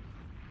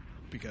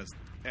 Because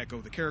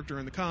Echo, the character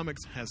in the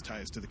comics, has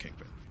ties to the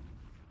Kingpin.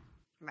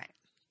 Right.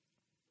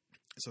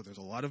 So there's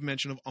a lot of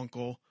mention of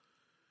Uncle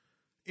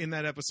in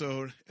that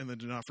episode and the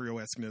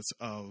D'Onofrio-esqueness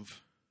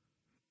of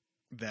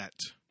that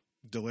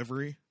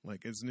delivery.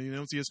 Like, you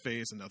don't see his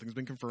face and nothing's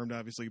been confirmed,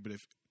 obviously, but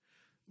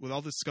with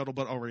all this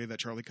scuttlebutt already that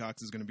Charlie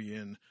Cox is going to be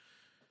in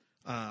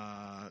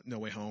No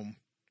Way Home,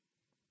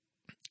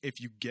 if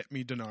you get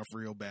me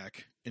D'Onofrio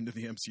back into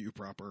the MCU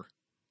proper,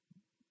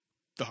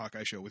 the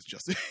Hawkeye show it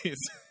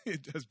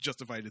has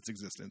justified its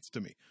existence to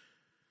me.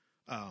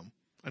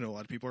 I know a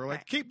lot of people are like,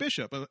 right. Kate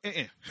Bishop.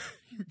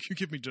 You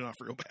give me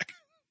D'Onofrio back.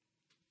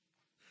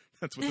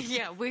 That's what.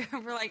 Yeah, we're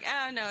like,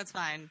 oh no, it's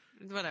fine,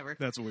 whatever.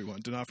 That's what we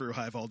want. D'Onofrio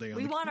Hive all day.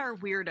 We want our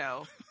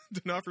weirdo.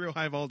 D'Onofrio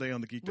Hive all day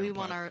on the Geek Down. We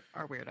want our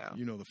weirdo.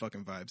 You know the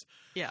fucking vibes.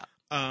 Yeah.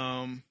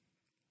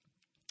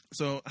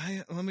 So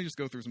let me just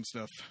go through some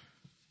stuff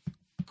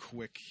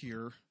quick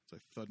here as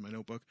I thud my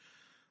notebook.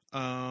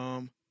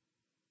 Man,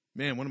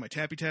 one of my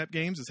Tappy Tap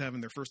games is having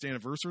their first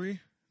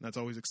anniversary. That's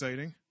always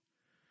exciting.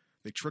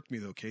 They tricked me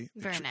though, Kate.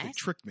 Very nice. They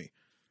tricked me.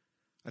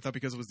 I thought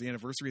because it was the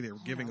anniversary, they were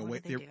giving away.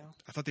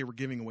 I thought they were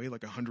giving away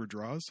like 100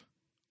 draws,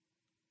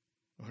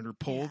 100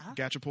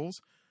 gacha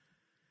pulls.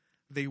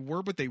 They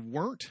were, but they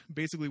weren't.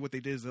 Basically, what they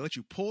did is they let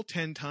you pull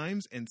 10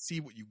 times and see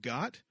what you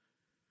got,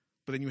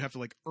 but then you have to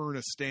like earn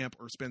a stamp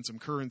or spend some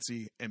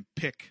currency and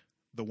pick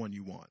the one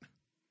you want.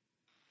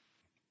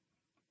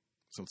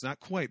 So it's not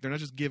quite. They're not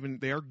just giving.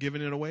 They are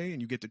giving it away,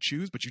 and you get to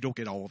choose, but you don't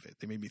get all of it.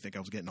 They made me think I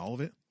was getting all of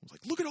it. I was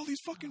like, look at all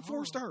these fucking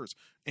 4 stars.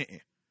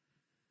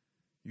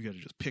 You got to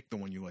just pick the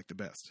one you like the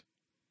best.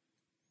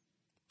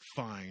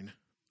 Fine,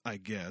 I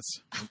guess.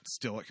 I'm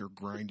still out here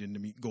grinding to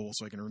meet goals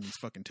so I can earn these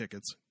fucking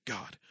tickets.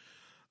 God.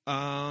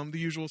 The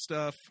usual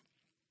stuff.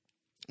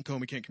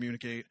 Comey can't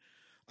communicate.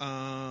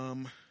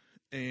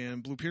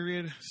 And Blue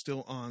Period,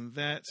 still on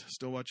that.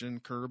 Still watching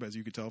Curb, as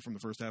you could tell from the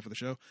first half of the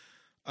show.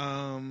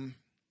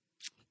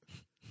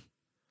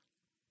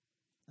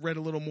 Read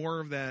a little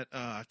more of that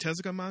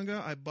Tezuka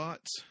manga I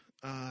bought,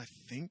 I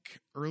think,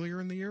 earlier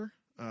in the year.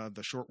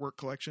 The short work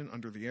collection,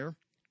 Under the Air.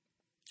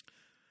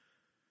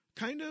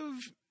 Kind of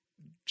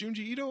Junji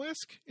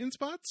Ito-esque in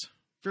spots.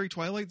 Very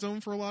Twilight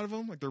Zone for a lot of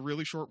them. Like, they're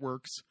really short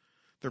works.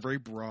 They're very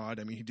broad.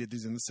 I mean, he did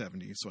these in the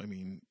 70s, so I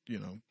mean, you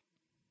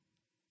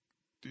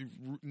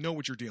know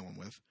what you're dealing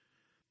with.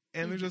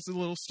 And there's just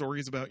little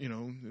stories about,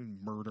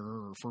 murder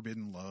or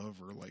forbidden love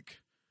or, like,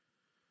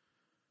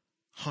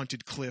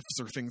 haunted cliffs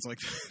or things like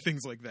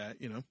that,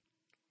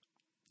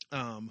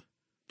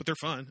 But they're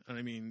fun. And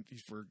I mean,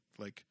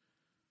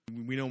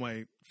 we know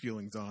my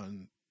feelings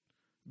on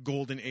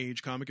Golden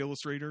Age comic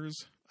illustrators,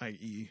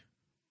 i.e.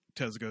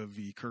 Tezuka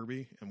v.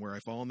 Kirby, and where I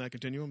fall in that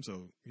continuum.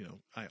 So,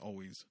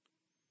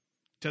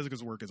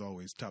 Tezuka's work is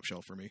always top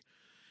shelf for me,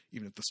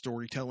 even if the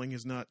storytelling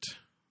is not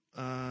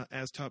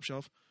as top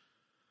shelf.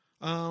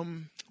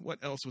 What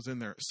else was in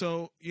there?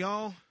 So,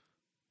 y'all,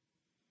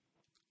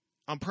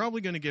 I'm probably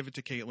going to give it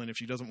to Caitlin if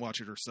she doesn't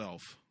watch it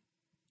herself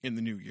in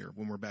the new year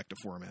when we're back to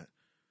format.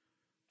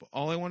 But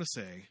all I want to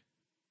say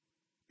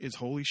is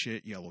holy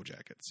shit, Yellow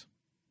Jackets.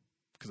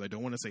 Because I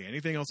don't want to say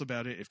anything else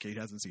about it if Kate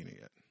hasn't seen it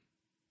yet.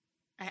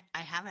 I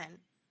haven't.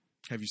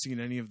 Have you seen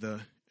any of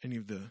the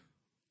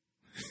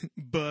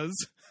buzz?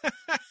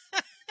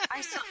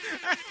 I saw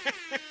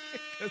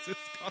because it's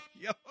called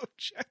Yellow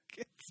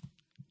Jackets.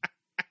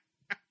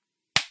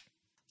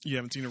 You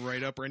haven't seen a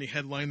write-up or any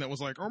headline that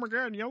was like, oh my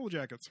god, Yellow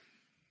Jackets.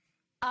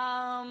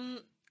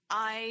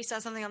 I saw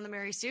something on the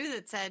Mary Sue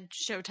that said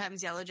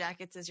Showtime's Yellow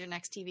Jackets is your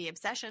next TV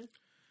obsession.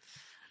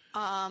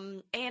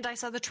 And I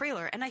saw the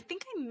trailer, and I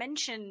think I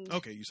mentioned.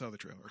 Okay, you saw the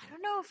trailer. I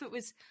don't know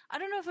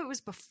if it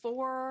was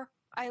before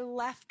I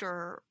left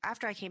or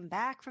after I came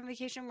back from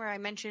vacation, where I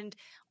mentioned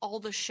all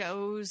the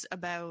shows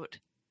about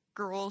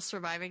girls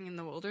surviving in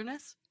the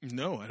wilderness.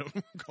 No, I don't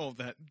recall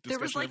that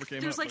discussion ever came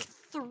up.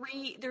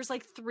 There's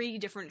like three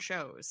different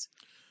shows.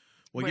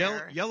 Well,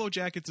 Yellow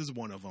Jackets is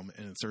one of them,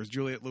 and it stars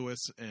Juliette Lewis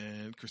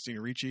and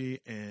Christina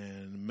Ricci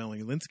and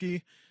Melanie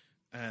Linsky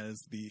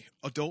as the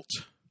adult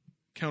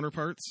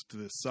counterparts to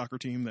this soccer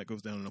team that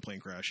goes down in a plane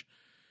crash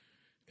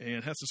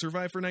and has to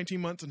survive for 19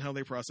 months and how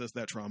they process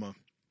that trauma.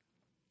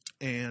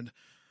 And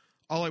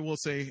all I will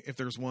say, if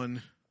there's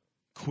one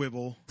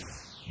quibble,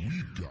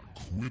 we've got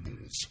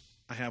quibbles,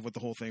 I have with the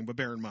whole thing, but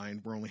bear in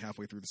mind, we're only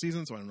halfway through the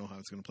season, so I don't know how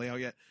it's going to play out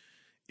yet,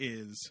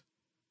 is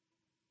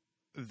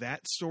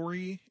that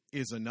story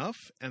is enough,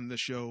 and the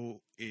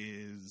show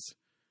is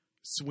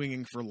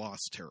swinging for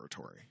lost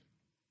territory.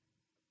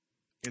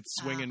 It's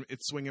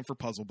swinging for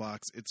puzzle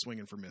box. It's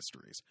swinging for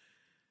mysteries.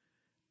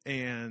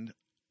 And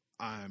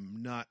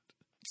I'm not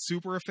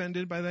super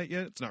offended by that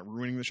yet. It's not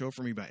ruining the show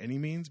for me by any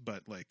means,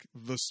 but like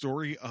the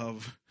story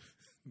of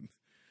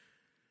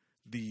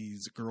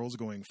these girls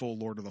going full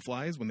Lord of the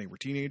Flies when they were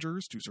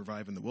teenagers to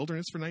survive in the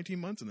wilderness for 19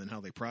 months and then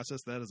how they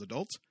process that as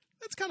adults,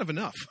 that's kind of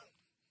enough.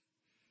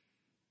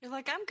 You're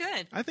like, I'm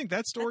good. I think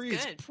that story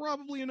is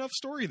probably enough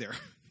story there.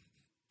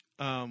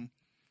 And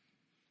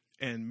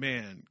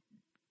man,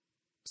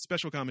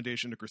 special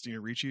commendation to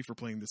Christina Ricci for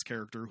playing this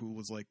character who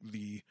was like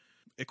the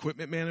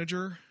equipment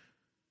manager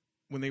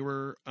when they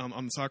were on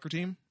the soccer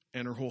team.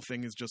 And her whole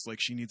thing is just like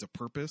she needs a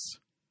purpose.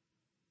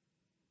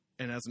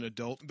 And as an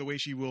adult, the way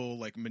she will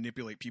like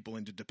manipulate people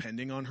into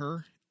depending on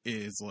her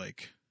is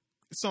like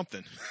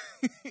something.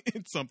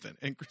 It's something.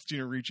 And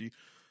Christina Ricci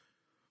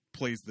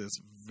plays this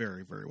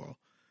very, very well.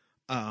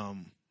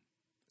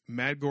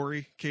 Mad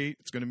Gory, Kate.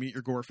 It's going to meet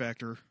your gore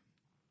factor.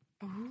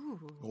 Ooh.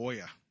 Oh,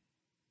 yeah.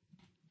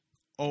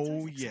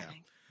 Oh, yeah.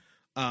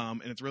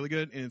 And it's really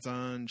good, and it's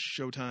on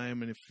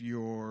Showtime, and if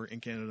you're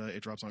in Canada,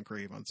 it drops on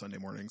Crave on Sunday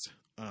mornings.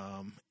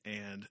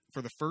 And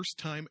for the first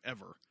time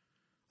ever,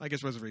 I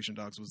guess Reservation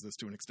Dogs was this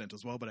to an extent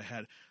as well, but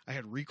I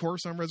had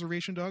recourse on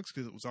Reservation Dogs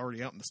because it was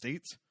already out in the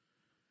States.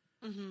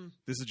 Mm-hmm.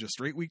 This is just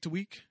straight week to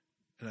week,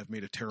 and I've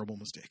made a terrible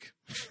mistake.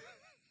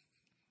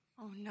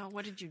 Oh, no.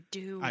 What did you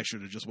do? I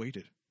should have just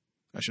waited.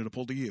 I should have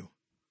pulled a U.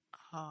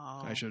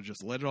 Oh. I should have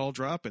just let it all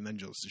drop and then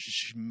just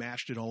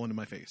smashed it all into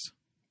my face.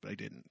 But I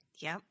didn't.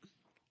 Yep.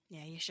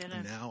 Yeah, you should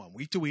have. And now I'm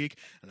week to week,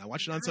 and I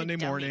watched it on Sunday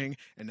morning,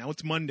 and now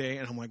it's Monday,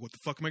 and I'm like, what the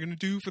fuck am I going to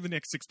do for the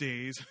next 6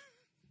 days?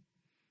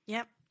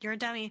 Yep, you're a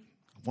dummy.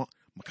 I want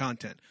my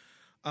content.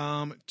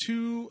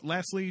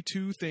 Lastly,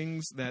 two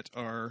things that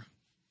are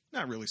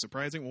not really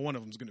surprising. Well, one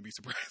of them is going to be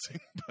surprising,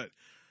 but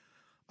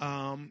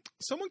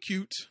someone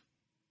cute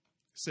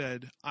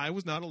said I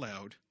was not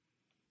allowed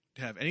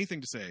to have anything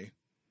to say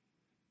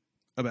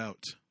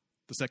about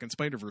the second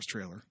Spider-Verse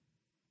trailer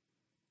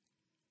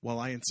while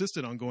I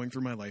insisted on going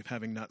through my life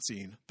having not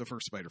seen the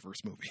first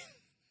Spider-Verse movie.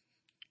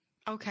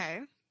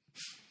 Okay.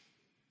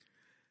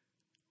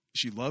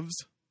 She loves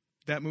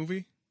that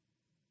movie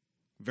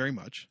very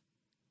much.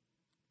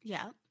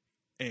 Yeah.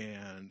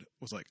 And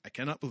was like, I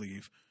cannot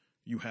believe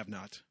you have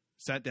not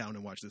sat down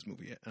and watched this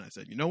movie yet. And I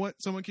said, you know what,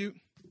 someone cute?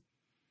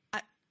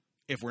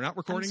 If we're not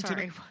recording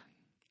today...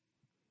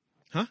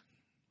 Huh?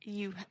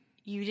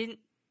 You didn't...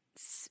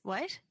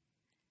 What?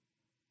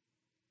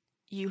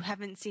 You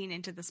haven't seen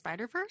Into the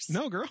Spider-Verse?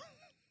 No, girl.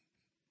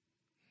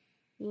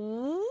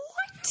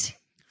 What?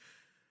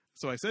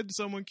 So I said to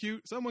someone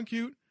cute,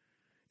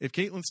 if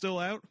Caitlin's still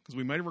out, because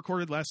we might have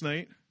recorded last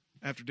night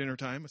after dinner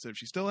time, I said, if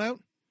she's still out,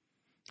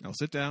 I'll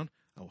sit down,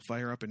 I will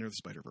fire up Into the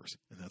Spider-Verse.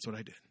 And that's what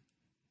I did.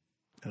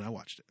 And I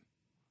watched it.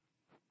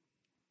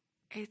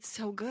 It's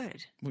so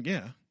good. Well,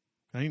 yeah.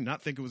 I did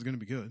not think it was going to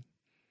be good.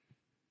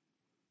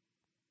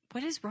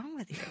 What is wrong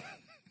with you?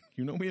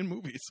 You know me in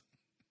movies.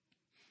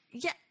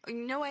 Yeah,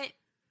 you know what?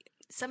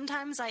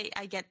 Sometimes I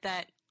get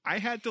that. I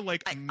had to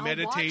I'll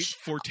meditate watch...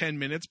 for 10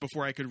 minutes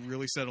before I could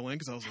really settle in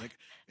because I was like,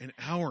 an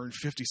hour and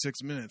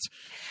 56 minutes.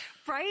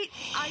 Right?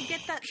 I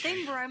get that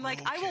thing where I'm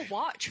like, okay. I will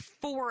watch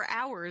 4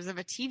 hours of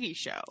a TV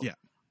show. Yeah.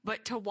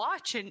 But to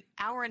watch an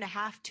hour and a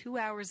half, 2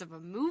 hours of a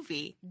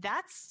movie,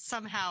 that's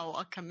somehow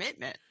a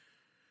commitment.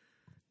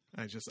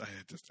 I had to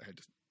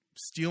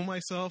steel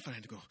myself. I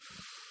had to go,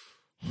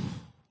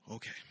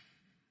 okay.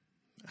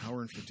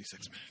 Hour and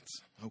 56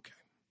 minutes. Okay.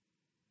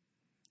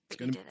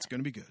 It's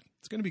gonna be good.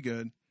 It's gonna be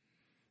good.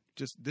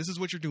 Just this is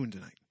what you're doing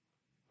tonight.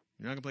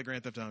 You're not gonna play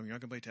Grand Theft Auto. You're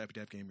not gonna play Tappy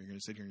Tap Game. You're gonna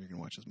sit here and you're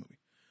gonna watch this movie.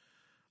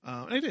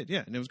 And I did,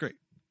 yeah, and it was great.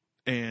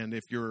 And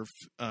if you're,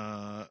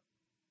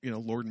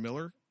 Lord and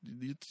Miller,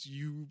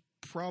 you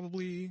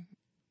probably,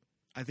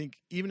 I think,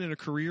 even in a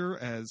career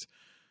as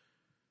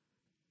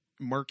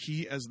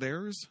marquee as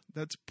theirs,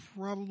 that's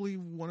probably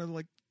one of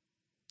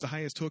the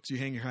highest hooks you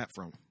hang your hat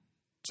from.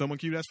 Someone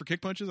cute asked for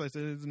kick punches. I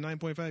said it's a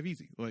 9.5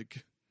 easy.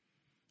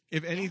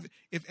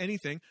 If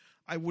anything,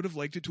 I would have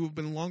liked it to have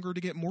been longer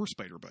to get more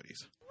Spider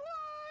Buddies.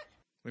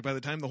 What? By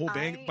the time the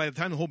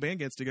whole band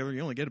gets together,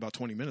 you only get about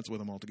 20 minutes with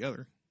them all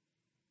together.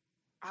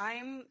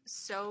 I'm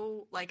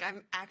so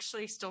I'm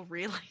actually still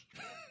reeling.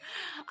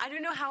 I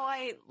don't know how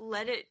I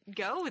let it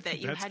go that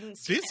you hadn't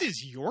seen it. This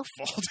is your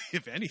fault,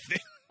 if anything.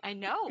 I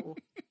know.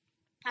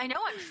 I'm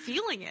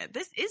feeling it.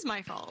 This is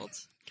my fault.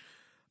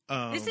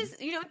 This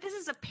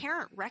is a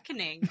parent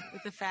reckoning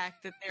with the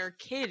fact that their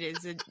kid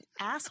is an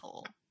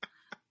asshole.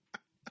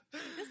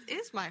 This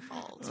is my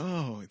fault.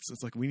 Oh,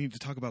 it's like we need to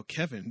talk about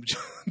Kevin,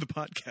 the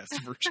podcast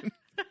version.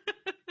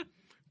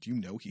 Do you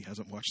know he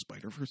hasn't watched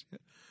Spider-Verse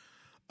yet?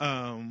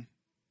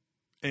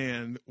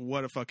 And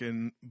what a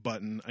fucking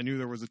button. I knew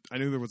there was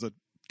a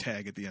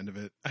tag at the end of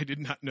it. I did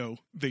not know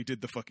they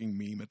did the fucking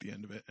meme at the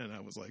end of it, and I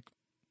was like,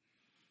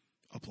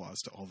 applause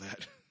to all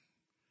that.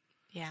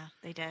 Yeah,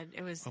 they did.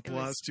 It was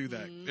applause to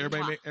that.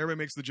 Everybody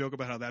makes the joke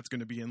about how that's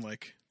going to be in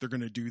they're going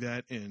to do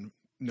that in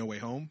No Way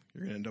Home.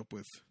 You're going to end up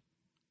with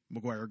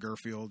Maguire,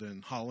 Garfield,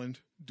 and Holland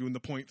doing the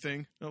point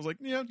thing. And I was like,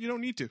 yeah, you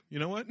don't need to. You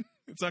know what?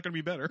 It's not going to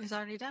be better. It's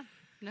already done.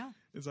 No,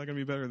 it's not going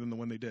to be better than the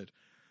one they did.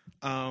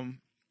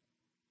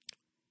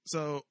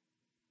 So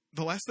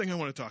the last thing I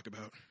want to talk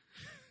about.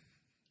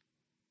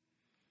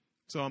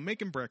 So I'm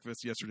making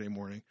breakfast yesterday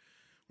morning.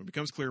 When it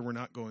becomes clear I'm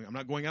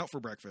not going out for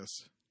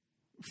breakfast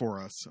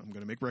for us. I'm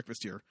going to make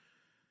breakfast here.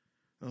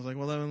 I was like,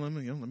 well, let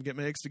me get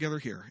my eggs together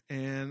here.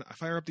 And I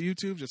fire up the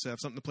YouTube just to have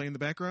something to play in the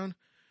background.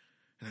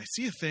 And I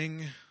see a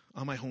thing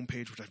on my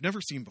homepage, which I've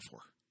never seen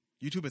before.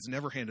 YouTube has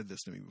never handed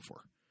this to me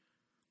before.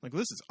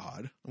 This is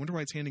odd. I wonder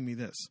why it's handing me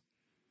this.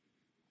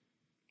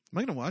 Am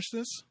I going to watch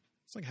this?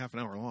 It's half an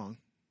hour long.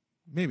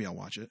 Maybe I'll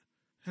watch it.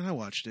 And I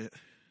watched it.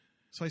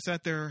 So I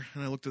sat there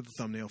and I looked at the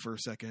thumbnail for a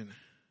second.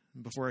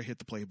 And before I hit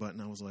the play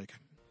button, I was like,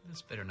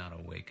 this better not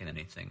awaken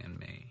anything in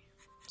me.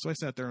 So I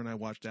sat there and I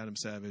watched Adam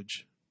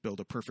Savage build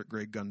a perfect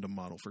gray Gundam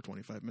model for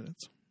 25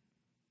 minutes.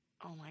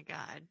 Oh my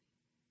God.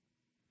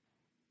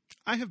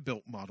 I have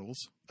built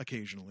models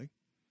occasionally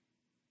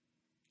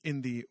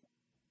in the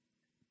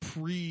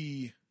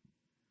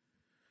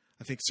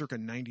I think circa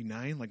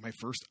 99, my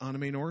first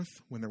Anime North,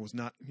 when there was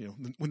not,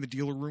 when the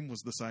dealer room was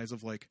the size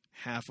of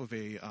half of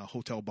a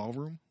hotel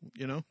ballroom,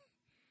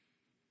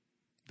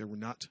 There were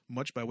not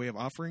much by way of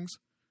offerings.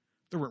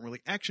 There weren't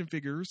really action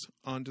figures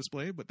on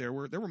display, but there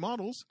were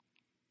models.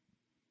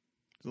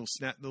 Little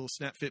snap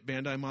fit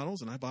Bandai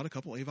models, and I bought a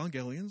couple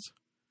Evangelions.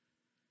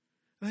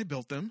 And I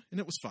built them, and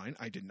it was fine.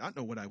 I did not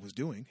know what I was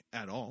doing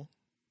at all.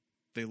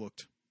 They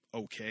looked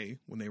okay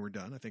when they were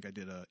done. I think I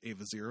did a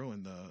Eva Zero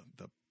and the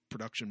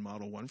production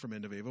model one from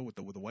End of Eva with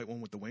the white one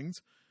with the wings.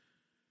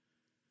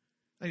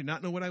 I did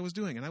not know what I was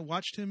doing, and I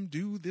watched him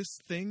do this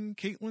thing,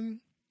 Caitlin.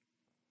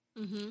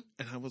 Mm-hmm.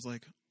 And I was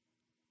like,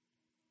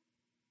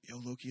 yo,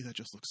 Loki, that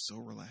just looks so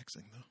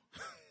relaxing, though.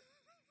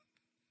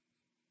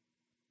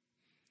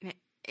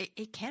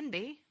 It can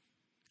be.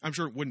 I'm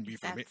sure it wouldn't be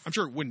for me. I'm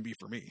sure it wouldn't be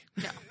for me.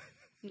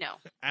 No.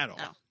 At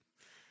all.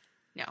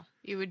 No.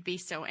 You would be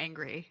so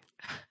angry.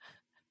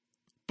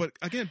 But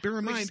again, bear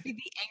in mind, be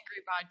the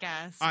angry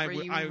podcast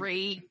where you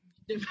rage.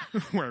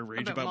 Where I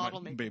rage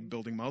about my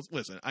building models.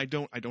 Listen, I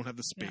don't have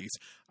the space.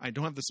 Yeah. I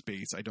don't have the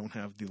space. I don't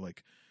have the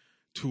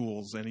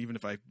tools. And even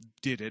if I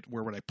did it,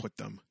 where would I put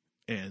them?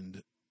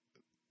 And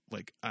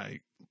I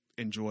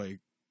enjoy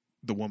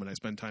the woman I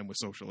spend time with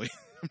socially.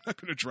 I'm not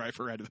going to drive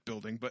her out of the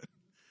building, but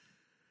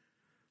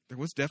there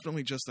was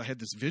definitely I had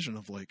this vision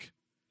of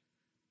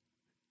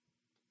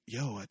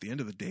yo, at the end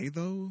of the day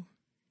though,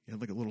 you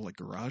have like a little like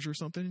garage or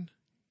something,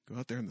 go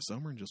out there in the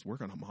summer and just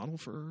work on a model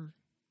for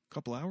a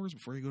couple hours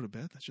before you go to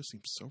bed. That just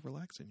seems so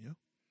relaxing, yo.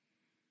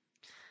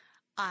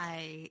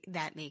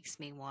 That makes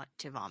me want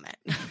to vomit.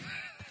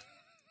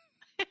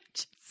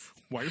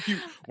 Why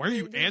are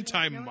you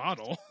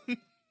anti-model?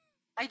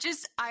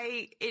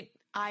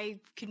 I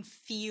can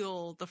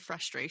feel the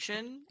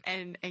frustration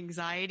and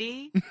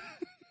anxiety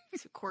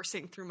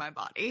coursing through my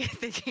body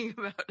thinking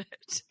about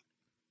it.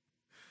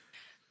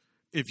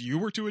 If you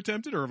were to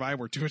attempt it or if I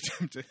were to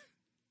attempt it?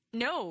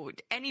 No,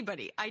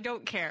 anybody. I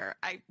don't care.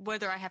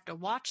 Whether I have to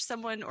watch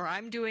someone or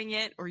I'm doing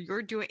it or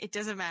you're doing it,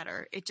 doesn't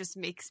matter. It just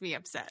makes me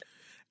upset.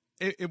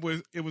 It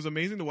was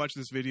amazing to watch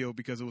this video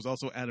because it was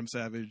also Adam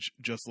Savage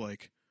just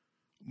like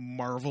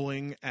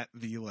marveling at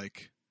the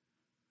like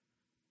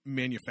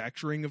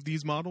manufacturing of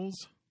these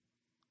models,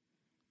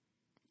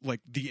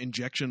 like the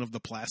injection of the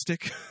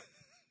plastic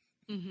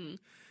Mm-hmm.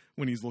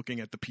 when he's looking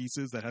at the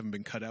pieces that haven't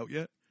been cut out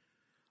yet.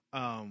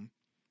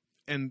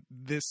 And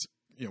this,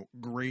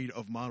 grade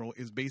of model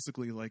is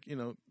basically like,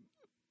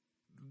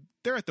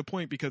 they're at the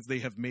point because they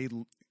have made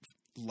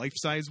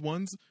life-size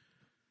ones.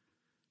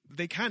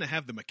 They kind of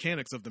have the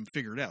mechanics of them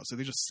figured out. So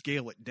they just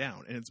scale it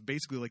down. And it's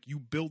basically like you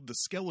build the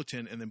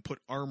skeleton and then put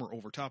armor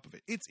over top of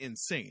it. It's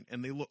insane.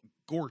 And they look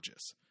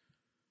gorgeous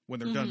when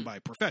they're done by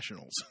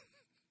professionals.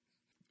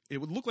 It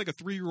would look like a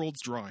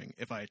 3-year-old's drawing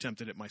if I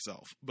attempted it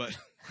myself. But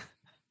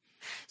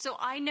so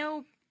I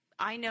know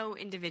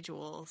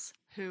individuals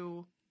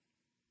who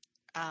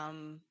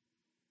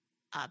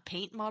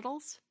paint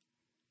models.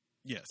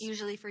 yes.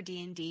 Usually for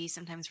D&D,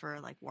 sometimes for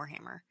like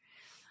Warhammer.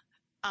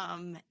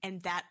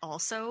 And that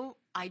also,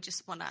 I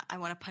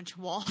want to punch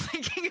a wall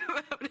thinking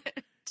about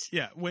it.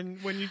 Yeah, when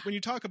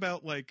you talk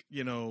about like,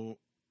 the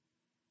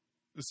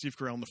Steve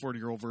Carell and the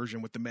 40-year-old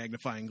version with the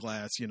magnifying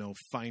glass,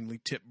 finely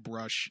tipped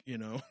brush,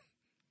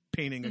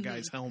 painting a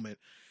guy's helmet.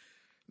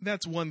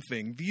 That's one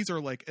thing. These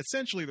are like,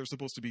 essentially they're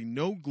supposed to be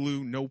no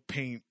glue, no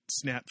paint,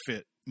 snap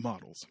fit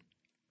models.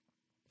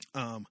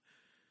 And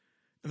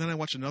then I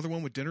watched another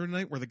one with dinner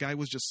tonight where the guy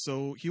was just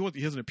he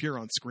doesn't appear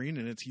on screen,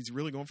 and he's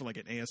really going for like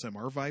an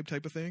ASMR vibe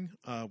type of thing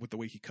with the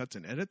way he cuts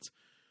and edits.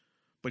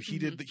 But he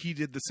did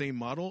the same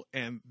model,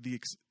 and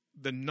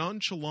the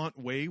nonchalant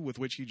way with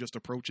which he just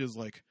approaches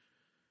like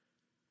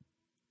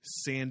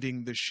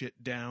sanding the shit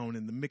down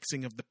and the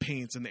mixing of the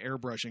paints and the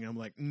airbrushing. I'm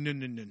like,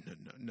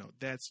 no,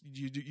 that's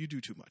you do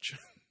too much.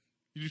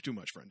 You do too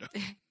much, friendo.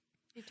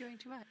 You're doing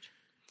too much.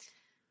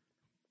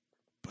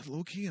 But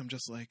low key, I'm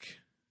just like,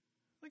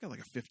 I got like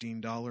a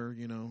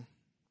 $15,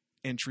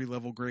 entry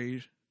level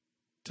grade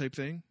type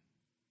thing.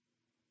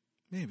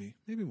 Maybe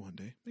one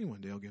day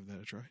I'll give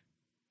that a try.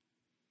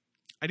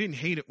 I didn't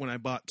hate it when I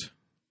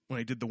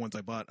did the ones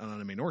I bought on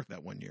Anime North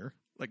that one year.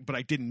 Like, but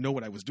I didn't know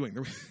what I was doing.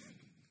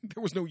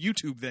 There was no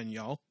YouTube then,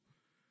 y'all.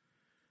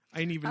 I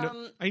didn't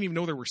even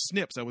know there were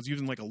snips. I was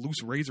using like a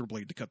loose razor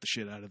blade to cut the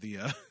shit out of the.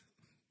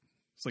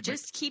 It's like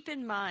just keep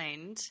in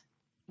mind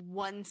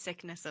one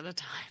sickness at a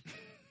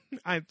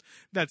time.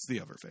 That's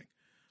the other thing.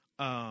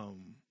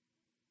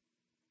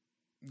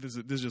 This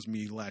is just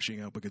me lashing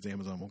out because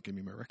Amazon won't give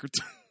me my records.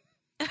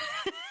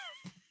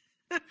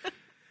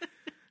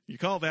 You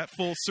call that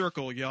full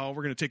circle, y'all.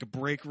 We're going to take a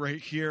break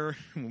right here.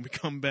 And when we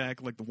come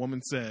back, like the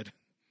woman said,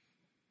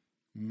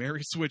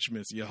 Merry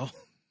Switchmas, y'all.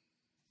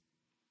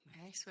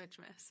 Merry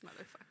Switchmas,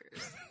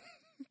 motherfuckers.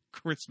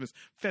 Christmas.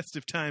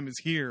 Festive time is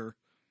here.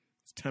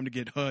 It's time to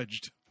get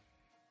hudged.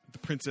 The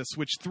Princess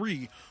Switch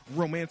 3,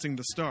 Romancing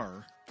the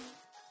Star.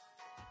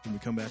 When we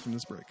come back from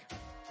this break.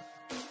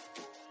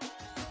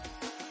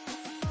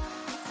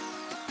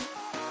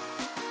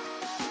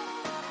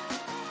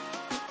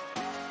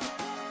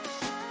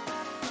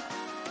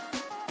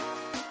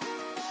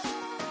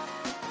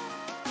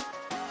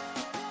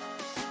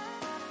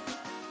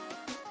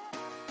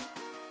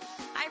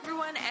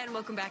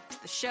 Welcome back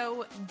to the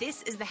show.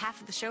 This is the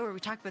half of the show where we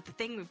talk about the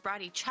thing we've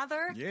brought each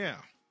other. Yeah.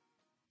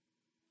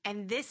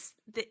 And this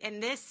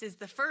is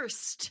the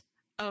first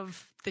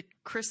of the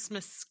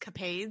Christmas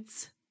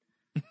capades.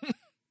 Is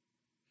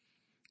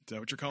that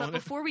what you're calling it?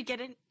 Before we get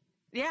in,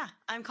 yeah,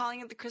 I'm calling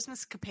it the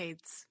Christmas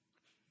capades.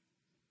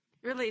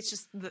 Really, it's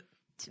just the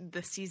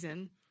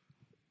season.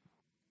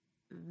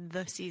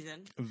 The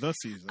season. The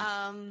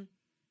season.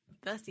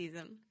 The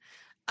season.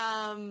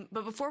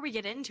 But before we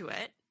get into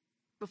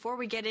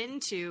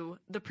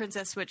the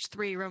Princess Switch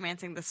 3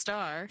 Romancing the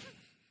Star,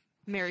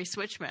 Merry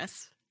Switchmas,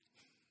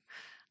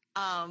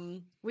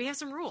 we have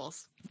some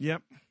rules.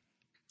 Yep.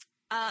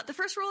 The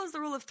first rule is the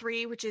rule of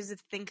 3, which is if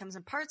the thing comes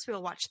in parts,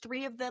 we'll watch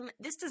 3 of them.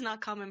 This does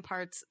not come in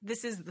parts.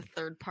 This is the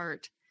third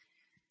part.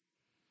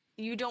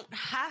 You don't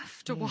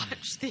have to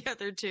watch the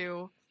other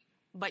 2,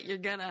 but you're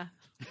gonna.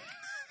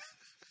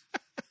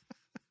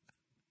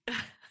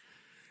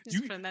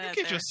 You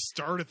can't just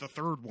start at the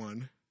third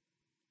one,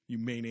 you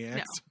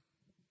maniacs.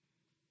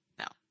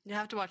 No, you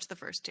have to watch the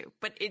first 2.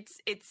 But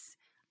it's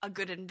a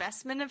good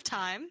investment of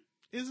time.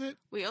 Is it?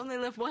 We only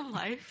live one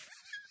life.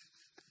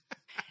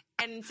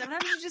 And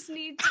sometimes you just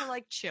need to,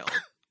 like, chill.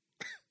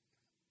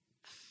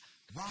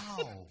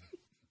 Wow.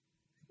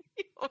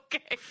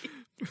 Okay.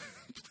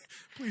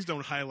 Please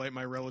don't highlight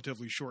my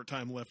relatively short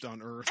time left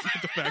on Earth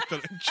with the fact that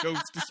I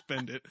chose to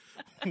spend it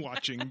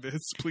watching this.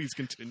 Please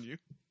continue.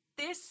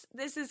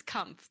 This is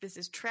comf. This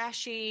is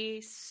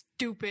trashy,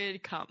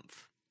 stupid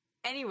comf.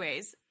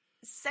 Anyways,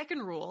 second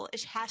rule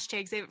is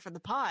hashtag save it for the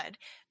pod.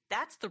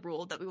 That's the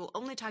rule that we will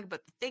only talk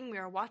about the thing we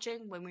are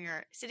watching when we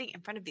are sitting in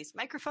front of these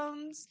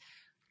microphones.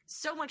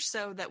 So much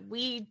so that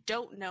we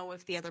don't know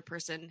if the other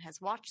person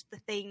has watched the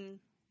thing,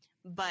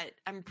 but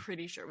I'm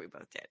pretty sure we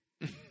both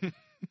did.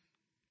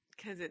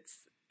 Because it's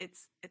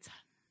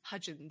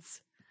Hudgens.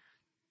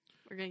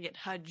 We're gonna get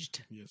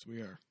hudged. Yes,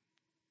 we are.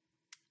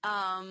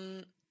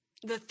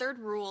 The third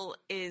rule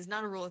is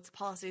not a rule; it's a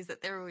policy. Is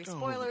that there will be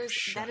spoilers.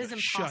 That is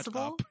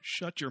impossible. Shut up!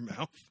 Shut your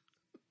mouth.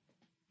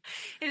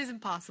 It is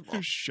impossible.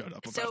 Shut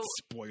up about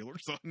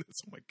spoilers on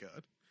this. Oh my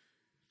god!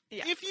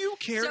 Yeah. If you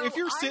care, So if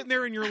you're sitting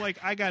there and you're like,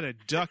 I gotta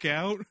duck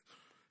out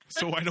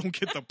so I don't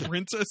get the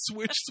Princess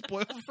Switch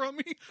spoiled from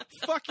me,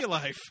 fuck your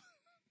life.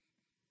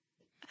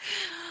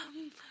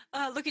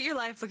 Look at your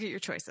life. Look at your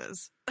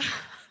choices.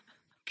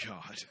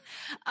 God.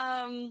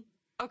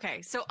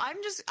 Okay, so I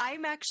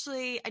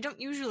don't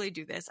usually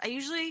do this. I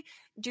usually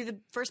do the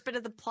first bit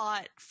of the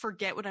plot,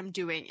 forget what I'm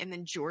doing, and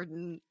then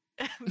Jordan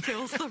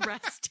fills the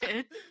rest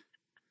in.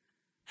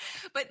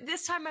 But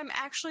this time I'm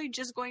actually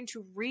just going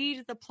to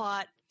read the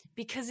plot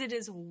because it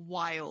is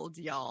wild,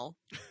 y'all.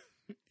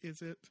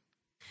 Is it?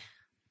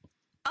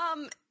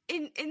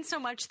 In so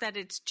much that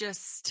it's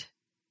just,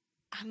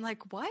 I'm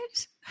like,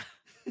 what?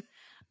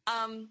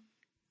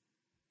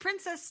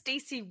 Princess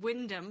Stacy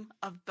Wyndham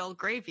of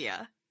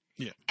Belgravia.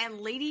 Yeah. And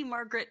Lady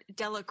Margaret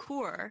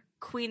Delacour,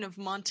 Queen of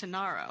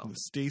Montanaro.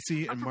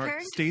 Stacy and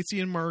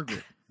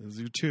Margaret. Those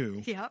are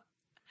two. Yep.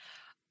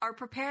 Are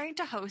preparing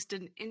to host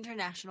an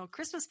international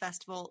Christmas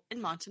festival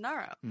in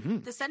Montanaro,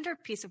 the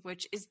centerpiece of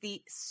which is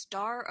the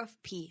Star of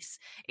Peace,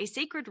 a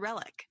sacred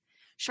relic.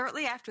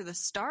 Shortly after the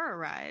star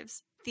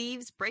arrives,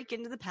 thieves break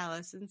into the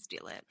palace and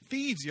steal it.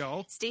 Thieves,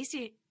 y'all.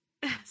 Stacy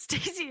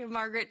and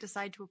Margaret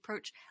decide to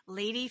approach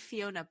Lady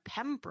Fiona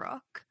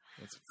Pembroke,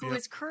 who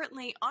is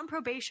currently on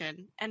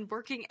probation and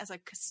working as a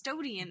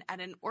custodian at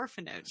an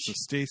orphanage. So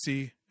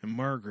Stacy and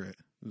Margaret,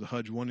 the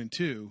Hudge 1 and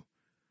 2,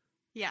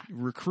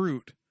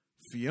 recruit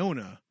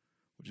Fiona,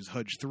 which is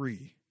Hudge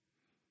 3,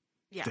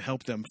 to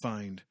help them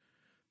find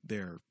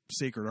their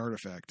sacred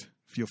artifact.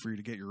 Feel free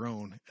to get your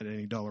own at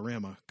any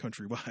Dollarama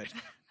countrywide.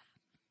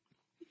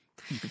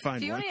 You can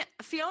find one.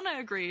 Fiona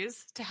agrees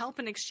to help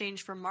in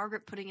exchange for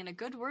Margaret putting in a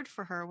good word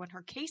for her when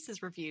her case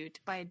is reviewed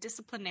by a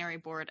disciplinary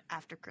board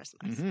after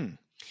Christmas.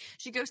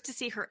 She goes to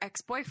see her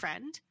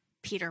ex-boyfriend,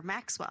 Peter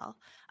Maxwell,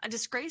 a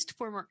disgraced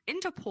former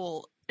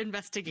Interpol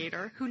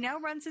investigator who now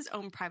runs his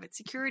own private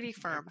security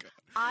firm.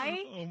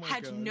 I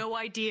had no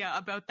idea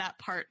about that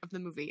part of the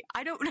movie.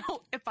 I don't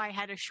know if I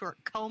had a short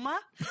coma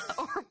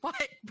or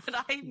what, but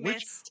I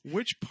missed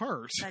which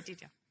part? That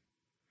detail.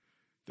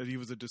 That he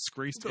was a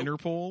disgraced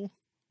Interpol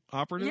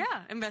operative?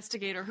 Yeah,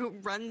 investigator who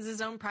runs his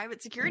own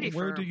private security firm.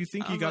 Where do you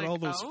think he got all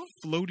those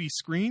floaty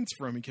screens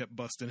from he kept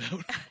busting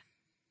out?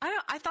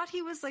 I thought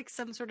he was like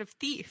some sort of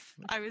thief.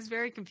 I was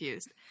very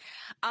confused.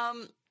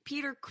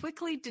 Peter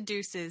quickly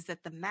deduces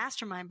that the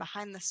mastermind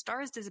behind the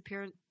star's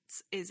disappearance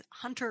is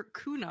Hunter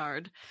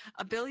Cunard,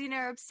 a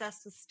billionaire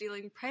obsessed with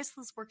stealing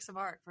priceless works of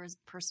art for his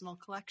personal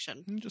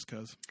collection. Just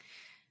cause.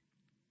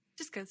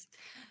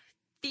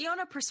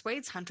 Fiona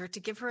persuades Hunter to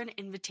give her an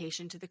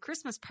invitation to the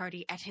Christmas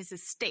party at his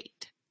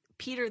estate.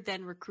 Peter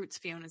then recruits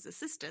Fiona's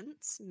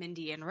assistants,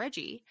 Mindy and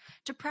Reggie,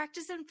 to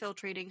practice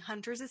infiltrating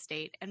Hunter's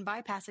estate and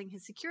bypassing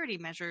his security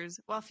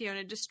measures while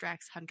Fiona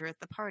distracts Hunter at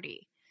the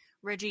party.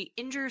 Reggie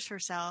injures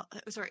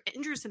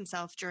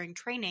himself during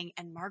training,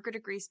 and Margaret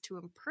agrees to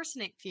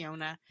impersonate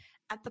Fiona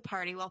at the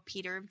party while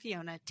Peter and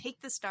Fiona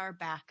take the star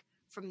back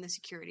from the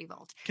security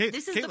vault.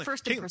 This is the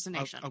first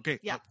impersonation. Okay,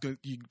 yeah.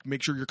 You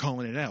make sure you're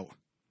calling it out.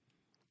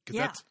 Because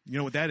that's, you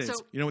know what that is?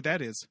 You know what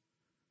that is?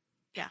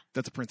 Yeah.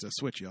 That's a Princess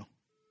Switch, yo.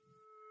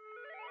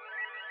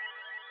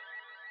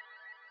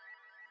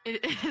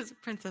 It is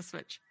Princess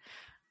Switch.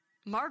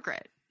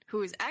 Margaret,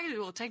 who is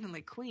actually,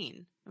 technically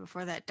queen,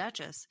 before that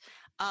Duchess,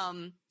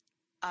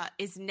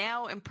 is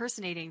now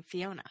impersonating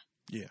Fiona.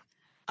 Yeah.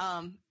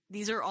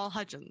 These are all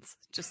Hudgens,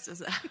 just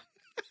as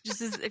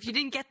if you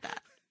didn't get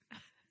that.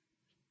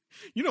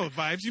 You know the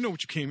vibes. You know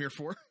what you came here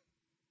for.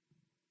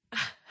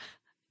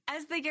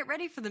 As they get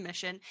ready for the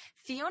mission,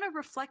 Fiona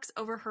reflects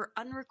over her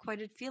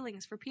unrequited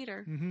feelings for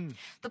Peter.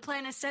 The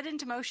plan is set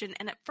into motion,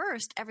 and at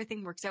first,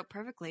 everything works out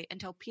perfectly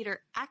until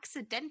Peter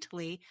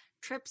accidentally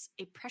trips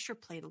a pressure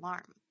plate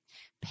alarm.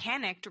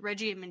 Panicked,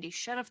 Reggie and Mindy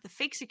shut off the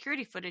fake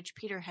security footage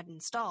Peter had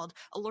installed,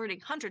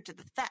 alerting Hunter to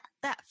the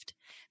theft.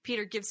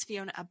 Peter gives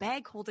Fiona a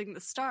bag holding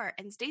the star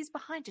and stays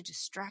behind to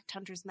distract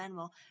Hunter's men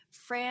while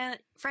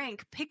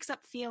Frank picks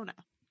up Fiona.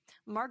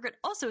 Margaret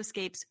also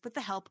escapes with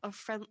the help of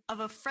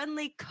a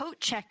friendly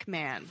coat check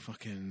man.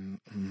 Fucking.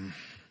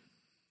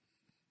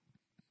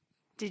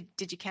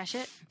 Did you catch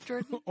it,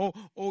 Jordan?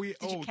 Oh yeah.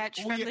 Did you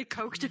catch friendly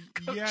coat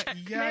check man?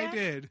 Yeah, I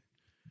did.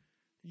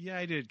 Yeah,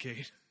 I did,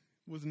 Kate.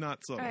 Was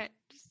not subtle. All right.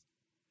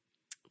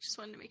 Just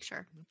wanted to make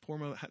sure. Poor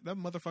that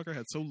motherfucker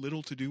had so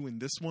little to do in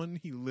this one.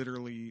 He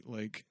literally,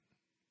 like,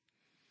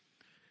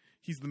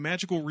 he's the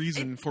magical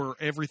reason for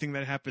everything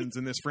that happens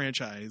in this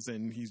franchise,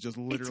 and he's just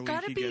literally.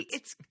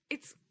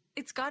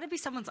 It's got to be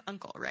someone's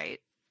uncle, right?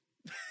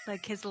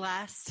 Like his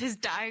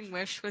dying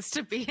wish was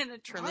to be in a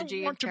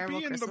trilogy of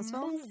terrible Christmas films. I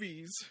want to be in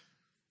the movies.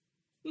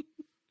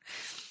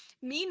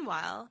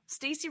 Meanwhile,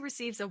 Stacy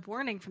receives a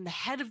warning from the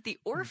head of the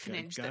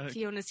orphanage that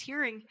Fiona's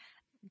hearing.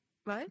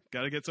 What?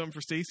 Got to get something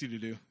for Stacy to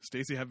do.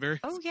 Stacy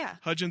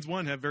Hudgens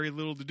 1 have very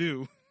little to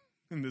do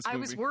in this movie. I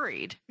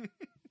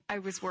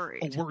was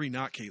worried. Oh, worry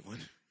not, Caitlin.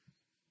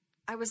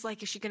 I was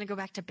like, is she going to go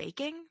back to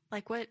baking?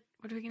 Like, what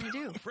are we going to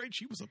do? Right,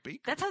 she was a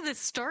baker. That's how this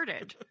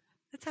started.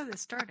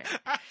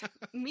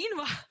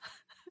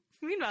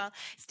 Meanwhile,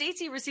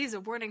 Stacy receives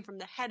a warning from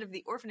the head of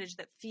the orphanage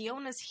that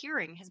Fiona's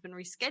hearing has been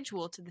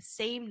rescheduled to the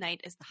same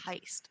night as the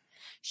heist.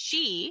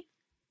 She,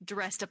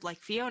 dressed up like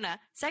Fiona,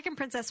 second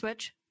Princess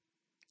Switch.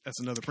 That's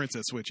another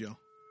Princess Switch, yo.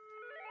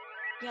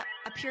 Yeah,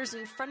 appears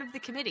in front of the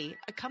committee,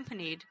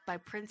 accompanied by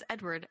Prince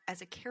Edward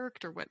as a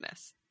character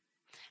witness.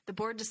 The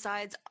board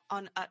decides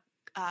on a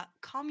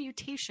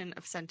commutation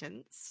of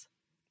sentence.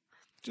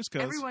 Just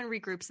because. Everyone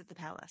regroups at the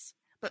palace.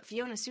 But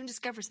Fiona soon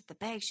discovers that the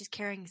bag she's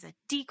carrying is a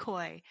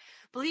decoy.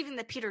 Believing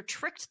that Peter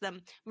tricked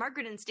them,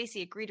 Margaret and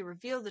Stacy agree to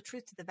reveal the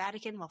truth to the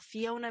Vatican while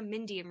Fiona,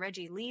 Mindy, and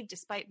Reggie leave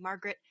despite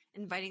Margaret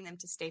inviting them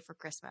to stay for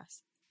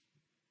Christmas.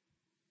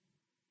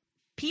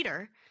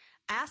 Peter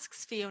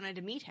asks Fiona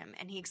to meet him,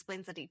 and he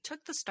explains that he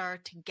took the star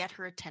to get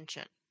her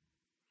attention.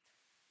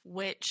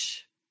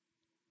 Which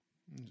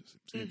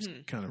seems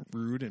kind of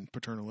rude and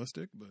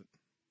paternalistic, but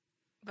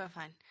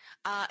fine.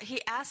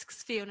 He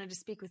asks Fiona to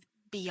speak with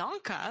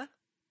Bianca,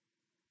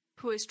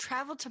 who has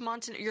traveled to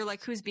Montenegro. You're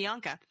like, who's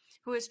Bianca?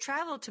 Who has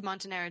traveled to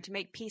Montenegro to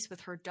make peace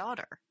with her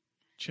daughter.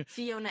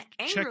 Fiona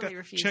angrily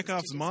refuses.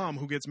 Chekhov's mom,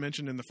 who gets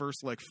mentioned in the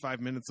first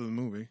 5 minutes of the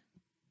movie.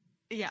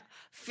 Yeah.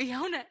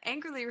 Fiona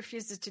angrily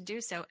refuses to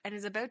do so and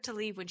is about to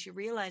leave when she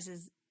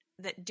realizes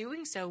that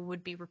doing so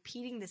would be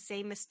repeating the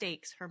same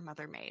mistakes her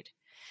mother made.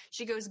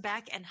 She goes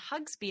back and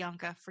hugs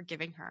Bianca,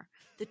 forgiving her.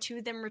 The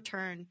two then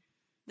return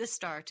the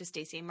star to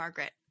Stacy and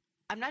Margaret.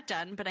 I'm not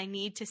done, but I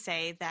need to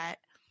say that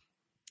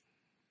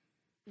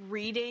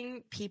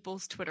reading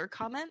people's Twitter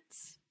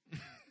comments,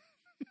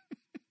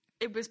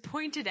 it was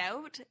pointed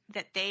out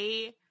that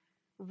they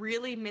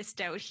really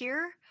missed out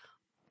here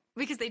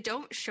because they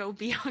don't show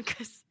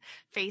Bianca's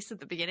face at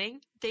the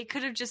beginning. They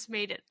could have just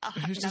made it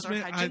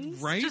another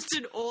Hudgens, right? Just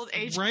an old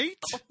age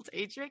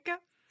makeup,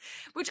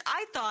 which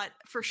I thought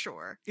for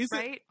sure.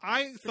 Right?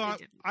 I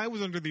thought I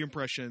was under the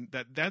impression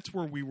that that's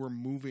where we were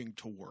moving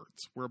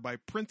towards. Where by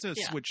Princess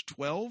Switch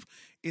 12,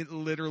 it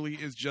literally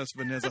is just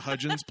Vanessa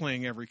Hudgens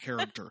playing every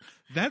character.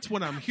 That's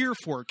what I'm here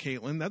for,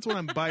 Caitlin. That's what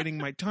I'm biding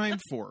my time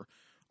for.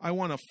 I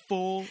want a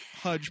full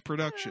Hudge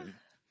production,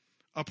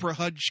 a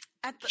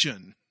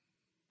pro-Hudgen.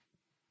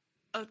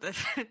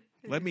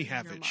 Let me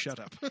have it. Shut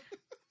up.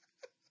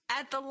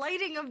 At the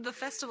lighting of the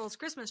festival's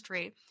Christmas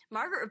tree,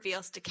 Margaret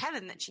reveals to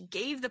Kevin that she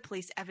gave the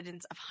police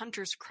evidence of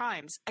Hunter's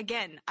crimes.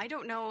 Again, I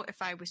don't know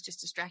if I was just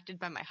distracted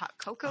by my hot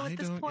cocoa at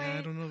this point. Yeah,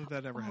 I don't know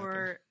that ever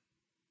happened.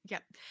 Yeah.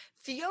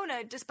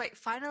 Fiona, despite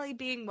finally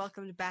being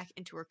welcomed back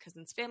into her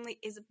cousin's family,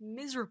 is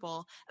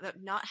miserable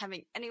about not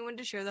having anyone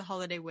to share the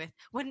holiday with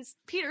when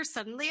Peter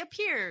suddenly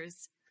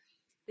appears.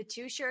 The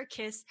two share a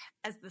kiss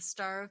as the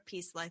Star of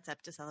Peace lights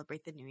up to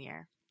celebrate the new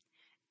year.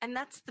 And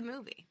that's the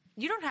movie.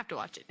 You don't have to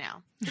watch it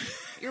now.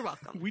 You're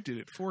welcome. We did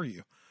it for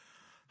you.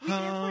 We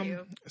did it for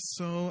you.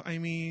 So, I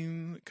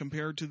mean,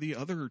 compared to the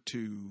other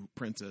two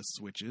Princess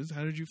Switches,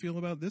 how did you feel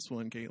about this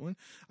one, Caitlin?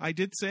 I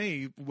did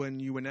say when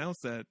you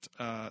announced that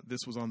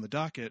this was on the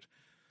docket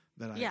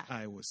that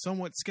I was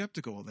somewhat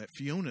skeptical that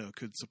Fiona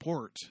could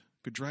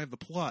drive the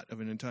plot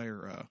of an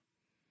entire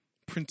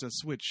Princess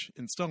Switch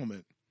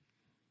installment.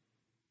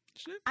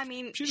 She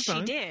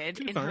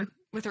did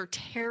with her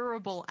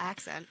terrible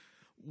accent.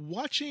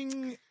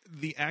 Watching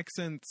the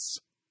accents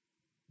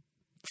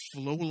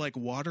flow like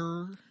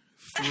water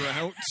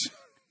throughout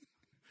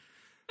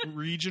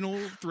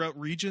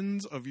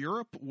regions of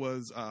Europe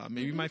was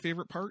maybe my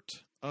favorite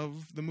part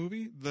of the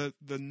movie. The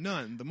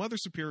nun, the Mother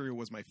Superior,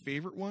 was my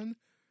favorite one.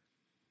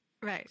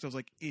 Right. So I was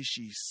like, is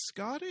she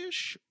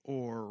Scottish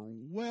or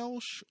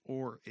Welsh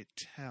or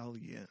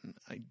Italian?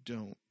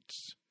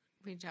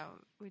 We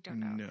don't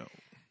know. No.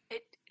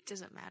 It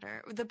doesn't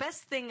matter. The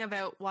best thing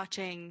about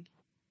watching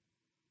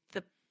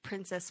the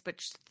Princess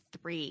Switch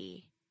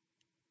 3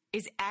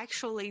 is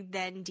actually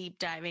then deep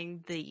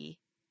diving the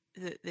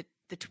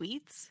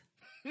tweets.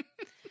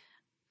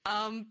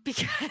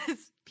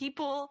 Because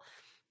people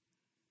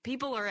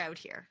are out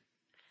here.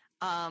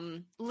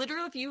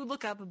 Literally, if you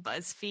look up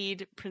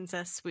BuzzFeed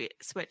Princess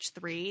Switch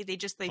 3, they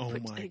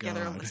put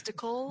together a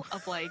listicle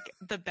of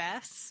the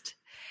best,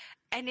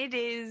 and it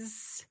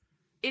is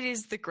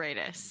the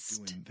greatest.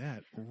 I'm doing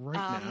that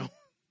right now.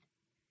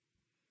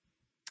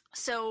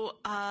 So,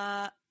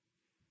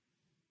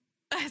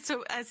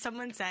 So, as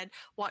someone said,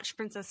 watch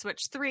Princess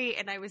Switch 3,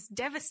 and I was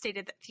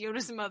devastated that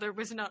Fiona's mother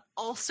was not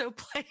also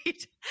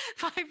played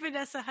by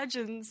Vanessa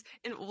Hudgens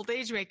in old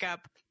age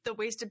makeup. The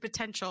wasted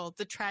potential,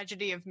 the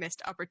tragedy of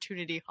missed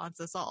opportunity haunts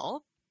us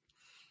all.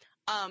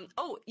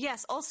 Oh,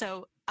 yes,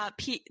 also,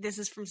 this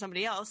is from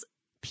somebody else.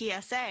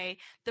 PSA,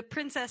 the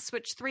Princess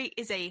Switch 3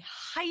 is a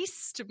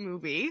heist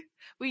movie.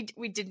 We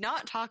did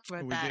not talk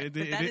about that.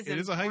 But that is an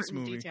important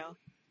movie. Detail.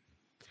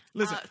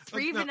 Listen,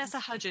 3 Vanessa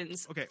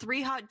Hudgens, okay.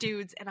 3 hot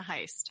dudes, and a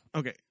heist.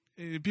 Okay.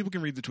 People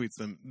can read the tweets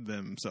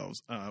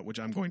themselves, which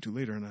I'm going to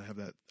later, and I have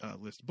that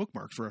list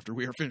bookmarked for after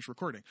we are finished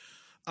recording.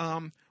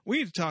 We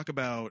need to talk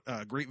about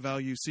Great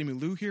Value Simu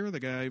Liu here,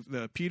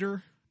 the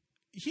Peter.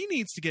 He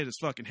needs to get his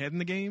fucking head in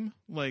the game.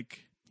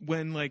 Like,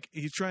 when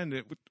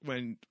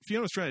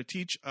Fiona's trying to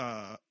teach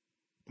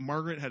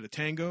Margaret how to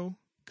tango,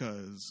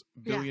 because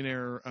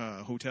billionaire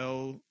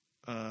hotel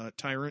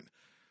tyrant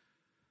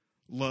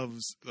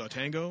loves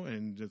tango,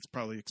 and it's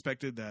probably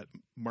expected that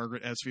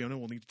Margaret as Fiona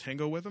will need to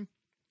tango with him.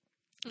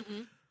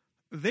 Mm-hmm.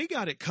 They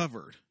got it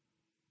covered.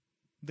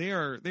 They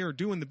are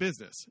doing the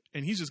business,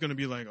 and he's just going to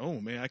be like, "Oh,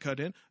 may I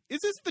cut in? Is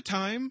this the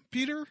time,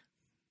 Peter?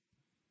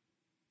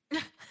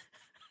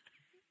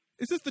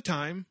 Is this the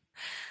time?"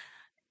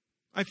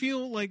 I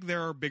feel like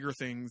there are bigger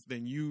things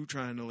than you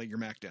trying to lay your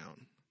Mac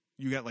down.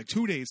 You got like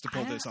 2 days to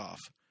pull this off.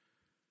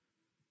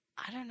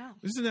 I don't know.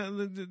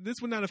 This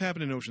would not have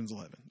happened in Ocean's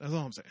 11. That's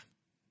all I'm saying.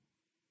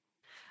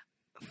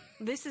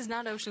 This is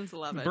not Ocean's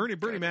 11.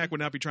 Bernie Mac would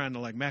not be trying to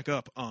like Mac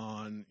up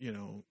on,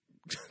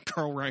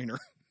 Carl Reiner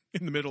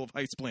in the middle of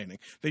heist planning.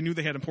 They knew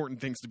they had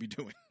important things to be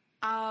doing.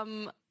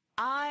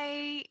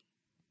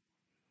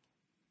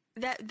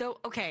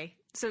 Okay,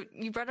 so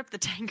you brought up the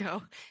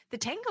tango. The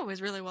tango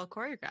was really well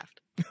choreographed.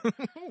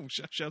 Oh,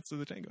 shouts to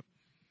the tango.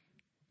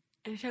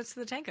 And shouts to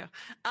the tango.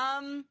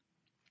 I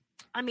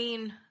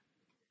mean,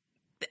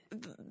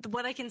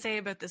 what I can say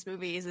about this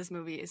movie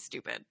is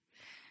stupid.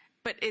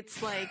 But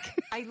it's like,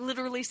 I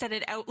literally said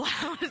it out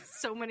loud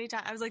so many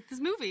times. I was like, this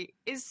movie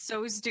is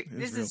so stupid.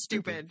 This is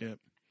stupid. Yep.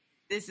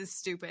 This is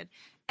stupid.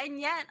 And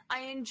yet,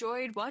 I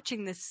enjoyed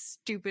watching this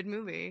stupid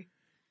movie.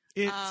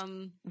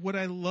 What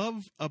I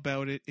love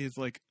about it is,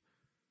 like,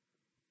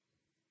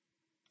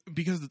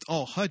 because it's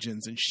all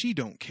Hudgens and she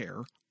don't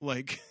care.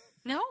 Like,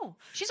 no,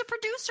 she's a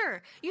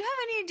producer. You have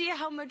any idea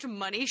how much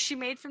money she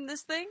made from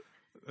this thing?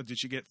 Did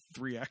she get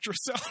 3 actress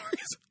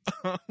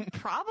salaries?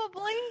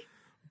 Probably.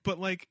 But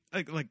like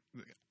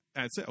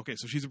I'd say, okay,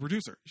 so she's a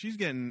producer. She's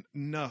getting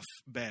enough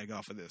bag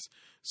off of this.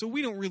 So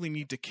we don't really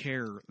need to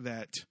care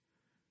that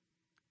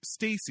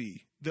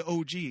Stacy, the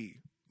OG,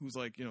 who's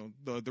like,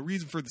 the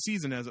reason for the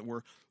season, as it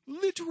were,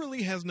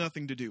 literally has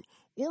nothing to do.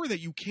 Or that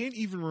you can't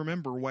even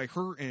remember why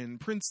her and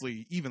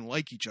Princely even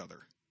like each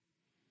other.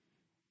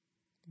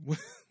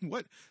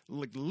 What?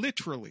 Like,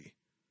 literally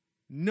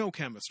no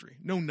chemistry,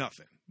 no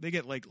nothing. They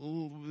get like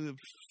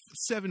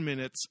 7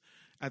 minutes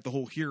at the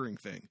whole hearing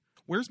thing.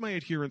 Where's my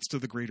adherence to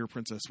the greater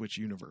Princess Switch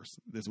universe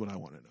is what I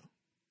want to know.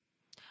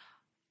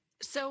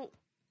 So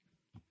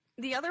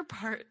the other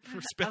part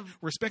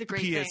respect the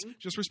PS. thing,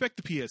 just respect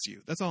the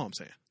PSU. That's all I'm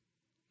saying.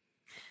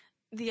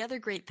 The other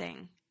great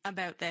thing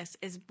about this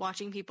is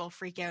watching people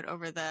freak out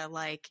over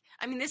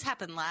this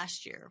happened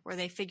last year where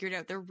they figured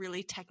out there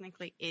really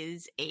technically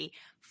is a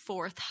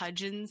 4th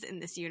Hudgens in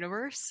this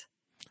universe.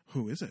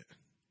 Who is it?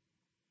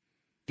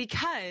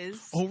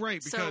 Because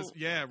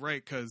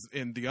because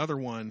in the other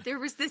one there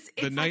was this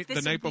the night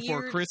weird...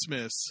 before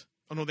Christmas.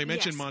 Oh no, they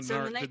mentioned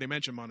Montanaro. Did they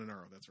mention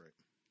Montanaro? That's right.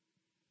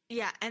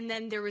 Yeah, and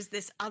then there was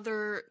this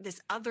other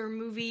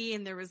movie,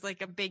 and there was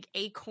like a big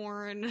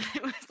acorn.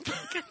 It was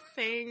like a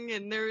thing,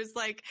 and there's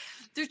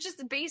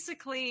just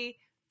basically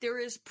there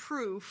is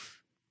proof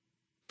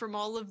from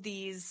all of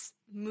these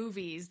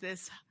movies,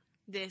 this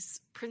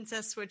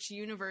Princess Switch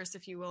universe,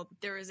 if you will.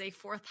 There is a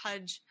 4th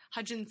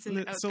Hudgenson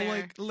out there. So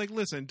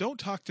listen, don't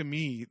talk to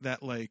me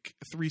that like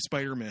 3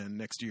 Spider-Man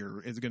next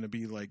year is going to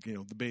be like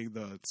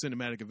the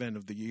cinematic event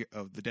of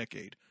the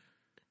decade.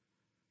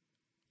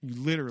 You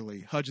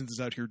literally, Hudgens is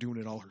out here doing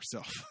it all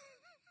herself.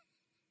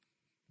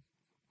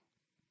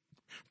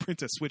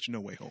 Princess Switch, No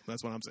Way Home.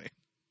 That's what I'm saying.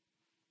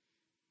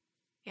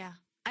 Yeah,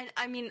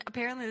 I mean,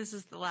 apparently this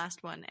is the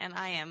last one, and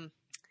I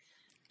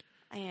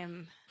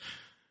am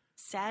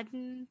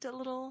saddened a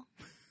little.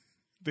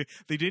 They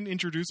didn't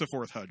introduce a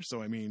 4th Hudge,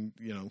 so I mean,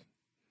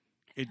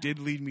 it did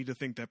lead me to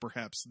think that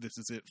perhaps this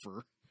is it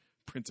for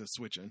Princess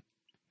Switchin'.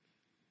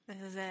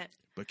 This is it.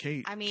 But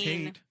Kate,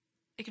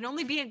 it can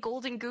only be a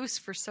golden goose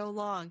for so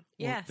long.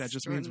 Well, yes, that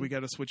just means we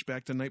got to switch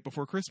back to Night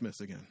Before Christmas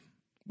again.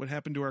 What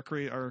happened to our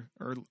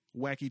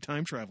wacky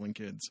time traveling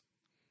kids?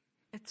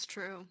 It's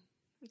true.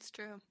 It's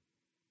true.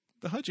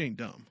 The Hudge ain't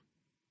dumb.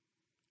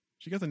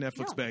 She got the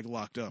Netflix bag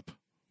locked up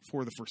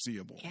for the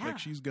foreseeable. Yeah. Like,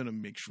 she's gonna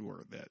make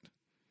sure that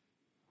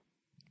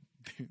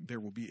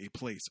there will be a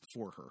place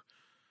for her.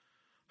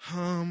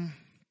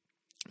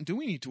 Do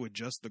we need to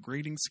adjust the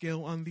grading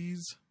scale on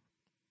these?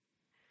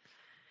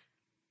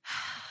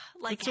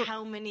 Like,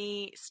 how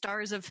many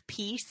stars of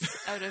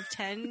peace out of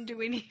 10 do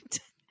we need?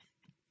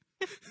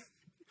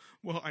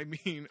 Well, I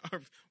mean,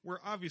 we're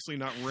obviously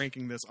not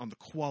ranking this on the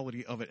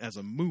quality of it as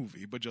a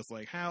movie, but just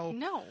like how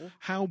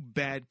much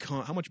bad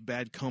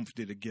comf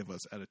did it give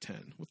us out of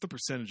 10? What's the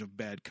percentage of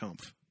bad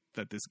comf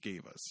that this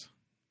gave us?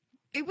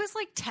 It was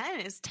like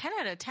 10. It's 10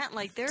 out of 10.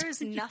 Like, there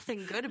is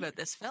nothing good about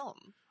this film.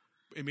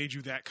 It made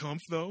you that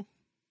comf, though?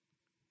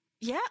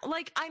 Yeah,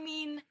 like, I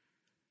mean,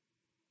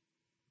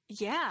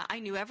 yeah, I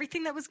knew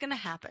everything that was going to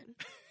happen.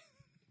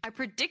 I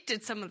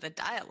predicted some of the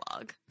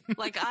dialogue.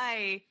 Like,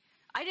 I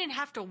didn't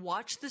have to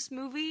watch this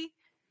movie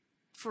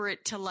for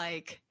it to,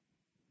 like,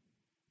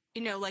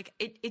 you know, like,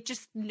 it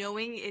just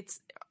knowing it's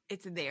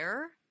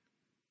there,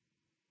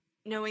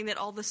 knowing that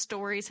all the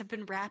stories have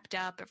been wrapped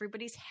up,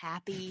 everybody's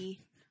happy.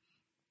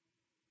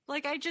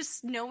 Like, I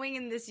just, knowing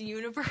in this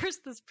universe,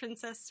 this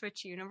Princess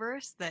Switch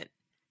universe, that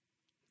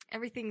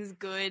everything's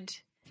good.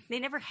 They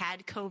never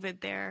had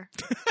COVID there.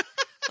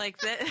 Like,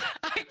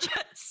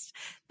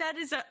 that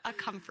is a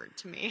comfort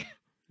to me.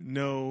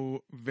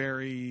 No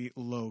very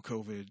low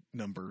COVID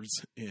numbers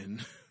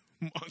in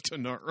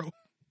Montanaro.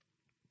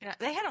 Yeah,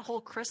 they had a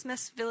whole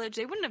Christmas village.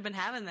 They wouldn't have been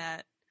having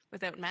that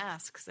without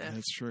masks.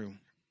 That's true.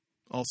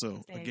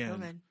 Also,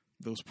 again,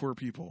 those poor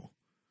people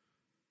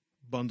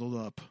bundled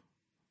up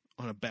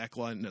on a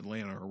backlot in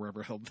Atlanta or wherever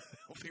the hell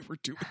they were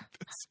doing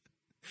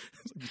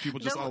this. People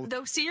just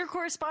though senior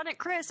correspondent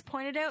Chris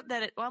pointed out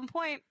that at one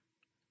point,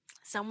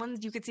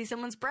 you could see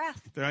someone's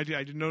breath. I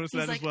did notice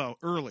that as well.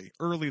 Early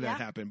that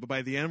happened. But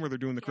by the end, where they're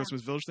doing the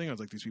Christmas Village thing, I was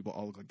like, these people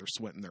all look like they're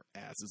sweating their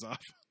asses off.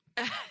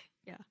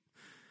 Yeah.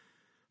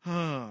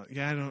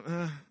 Yeah, I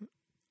don't.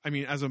 I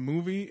mean, as a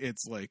movie,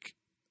 it's like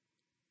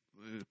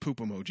poop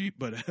emoji,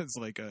 but as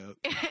like a.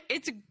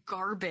 It's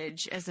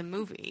garbage as a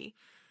movie.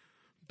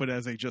 But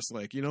as a just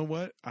like, you know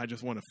what? I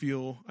just want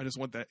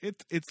that.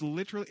 It's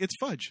literally, it's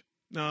fudge.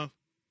 No,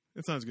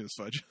 it's not as good as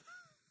fudge.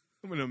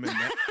 I'm going to amend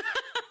that.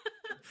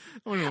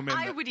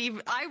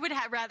 I would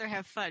rather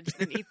have fudge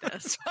than eat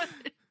this.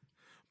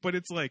 But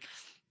it's like,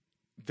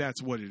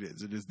 that's what it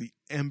is. It is the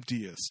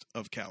emptiest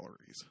of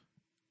calories.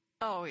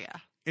 Oh yeah.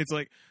 It's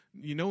like,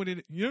 you know what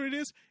it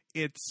is?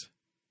 It's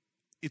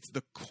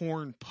the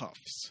corn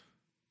puffs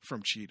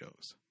from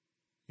Cheetos.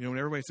 You know, when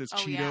everybody says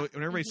when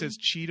everybody says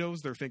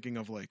Cheetos, they're thinking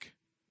of like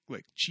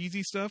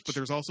cheesy stuff, but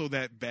there's also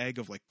that bag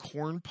of like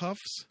corn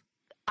puffs.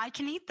 I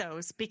can eat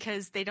those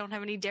because they don't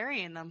have any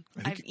dairy in them.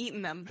 I've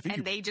eaten them,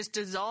 and they just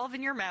dissolve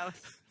in your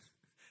mouth.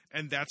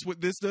 And that's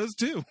what this does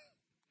too.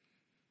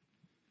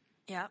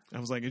 Yeah. I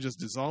was like, it just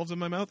dissolves in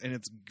my mouth, and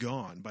it's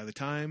gone. By the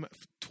time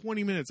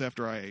 20 minutes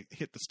after I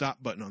hit the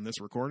stop button on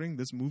this recording,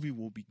 this movie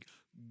will be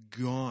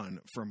gone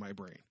from my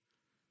brain.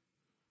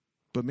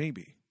 But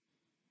maybe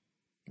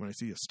when I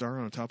see a star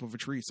on the top of a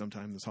tree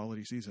sometime this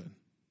holiday season,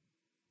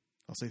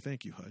 I'll say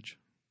thank you, Hudge.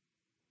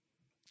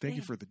 Thank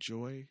you for the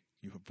joy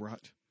you have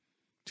brought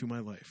to my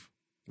life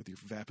with your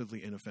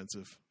vapidly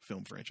inoffensive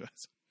film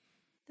franchise.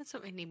 That's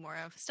what we need more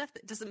of. Stuff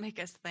that doesn't make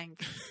us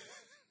think.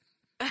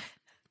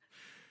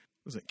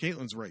 Listen,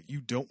 Caitlin's right. You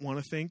don't want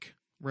to think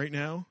right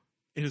now.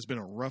 It has been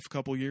a rough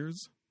couple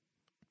years.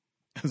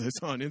 As I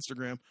saw on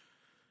Instagram,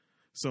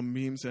 some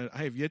meme said,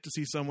 I have yet to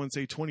see someone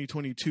say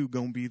 2022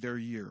 gonna be their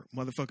year.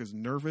 Motherfuckers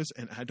nervous,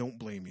 and I don't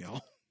blame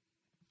y'all.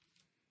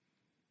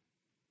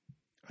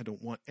 I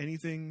don't want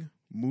anything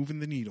moving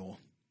the needle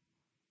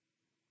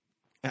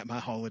at my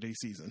holiday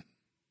season.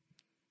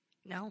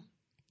 No.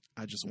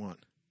 I just want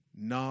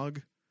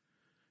nog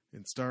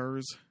and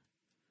stars.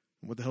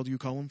 What the hell do you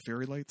call them?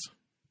 Fairy lights?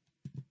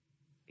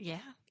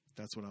 Yeah.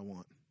 That's what I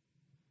want.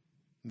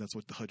 And that's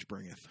what the Hudge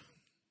bringeth.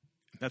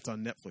 That's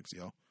on Netflix,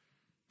 y'all.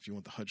 If you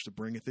want the Hudge to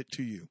bringeth it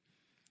to you.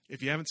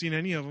 If you haven't seen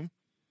any of them,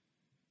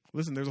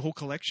 listen, there's a whole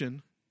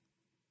collection.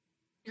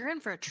 You're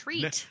in for a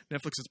treat.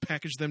 Netflix has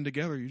packaged them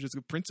together. You just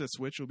go Princess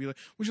Switch. It'll be like,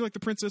 would you like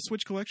the Princess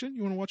Switch collection?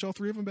 You want to watch all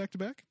three of them back to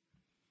back?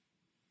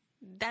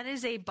 That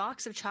is a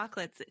box of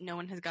chocolates that no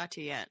one has got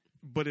to yet.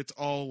 But it's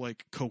all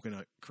like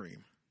coconut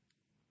cream.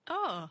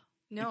 Oh,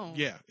 no.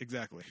 Yeah,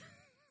 exactly.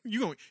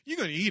 You're going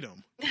to eat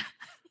them.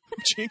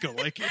 She ain't gonna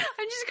like it.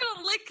 I'm just going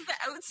to lick the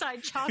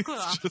outside chocolate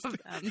off of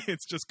them.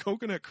 It's just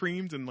coconut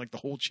creamed and like the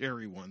whole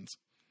cherry ones.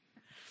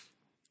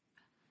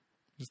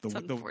 Just the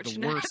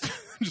worst.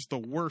 Just the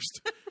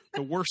worst.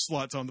 The worst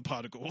slots on the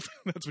pot of gold.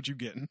 That's what you're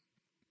getting.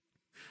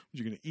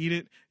 You're going to eat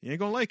it. You ain't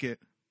going to like it.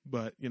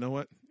 But you know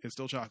what? It's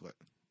still chocolate.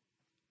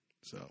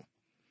 So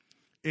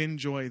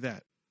enjoy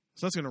that.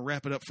 So that's going to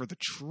wrap it up for the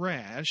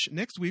trash.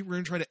 Next week, we're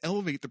going to try to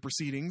elevate the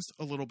proceedings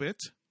a little bit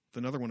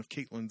with another one of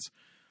Caitlin's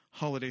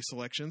holiday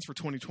selections for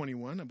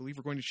 2021. I believe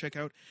we're going to check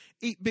out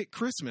 8-Bit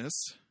Christmas,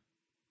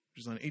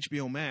 which is on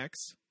HBO Max.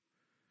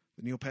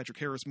 The Neil Patrick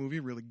Harris movie,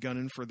 really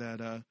gunning for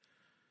that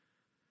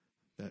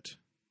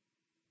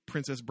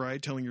Princess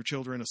Bride telling your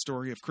children a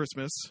story of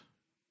Christmas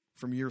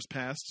from years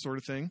past sort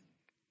of thing.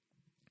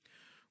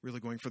 Really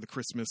going for the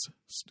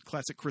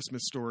classic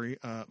Christmas story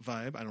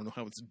vibe. I don't know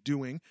how it's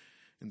doing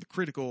in the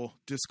critical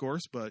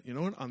discourse, but you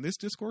know what? On this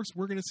discourse,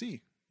 we're going to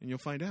see, and you'll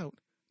find out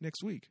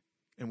next week.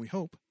 And we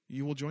hope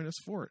you will join us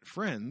for it.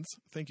 Friends,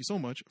 thank you so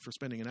much for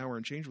spending an hour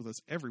and change with us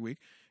every week.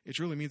 It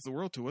truly means the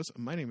world to us.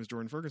 My name is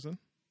Jordan Ferguson.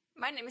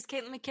 My name is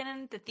Caitlin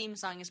McKinnon. The theme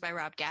song is by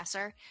Rob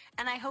Gasser.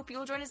 And I hope you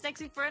will join us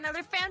next week for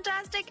another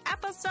fantastic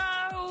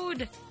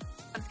episode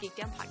of the Geek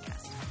Down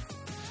Podcast.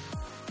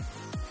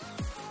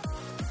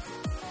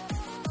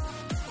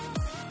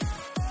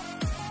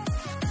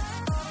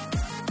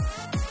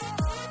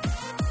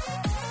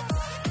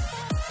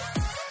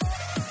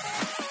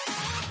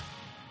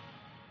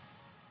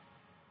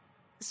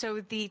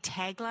 So the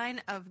tagline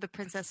of The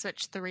Princess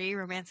Switch 3,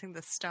 Romancing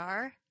the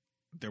Star.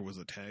 There was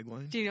a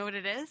tagline? Do you know what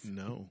it is?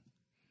 No.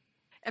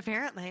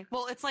 Apparently.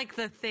 Well, it's like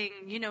the thing,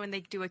 you know, when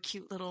they do a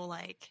cute little,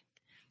 like,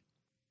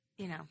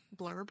 you know,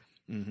 blurb.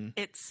 Mm-hmm.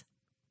 It's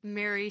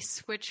Merry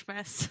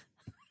Switchmas.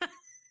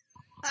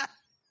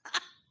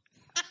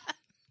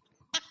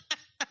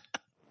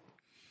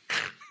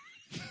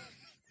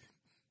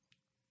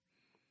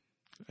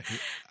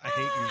 I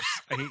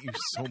hate you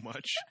so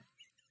much.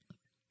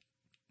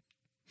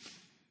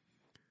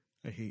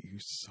 I hate you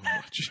so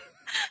much.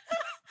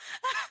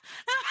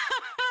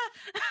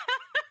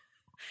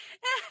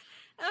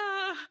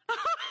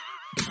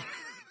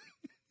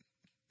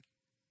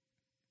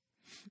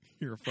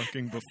 You're a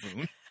fucking buffoon.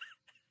 That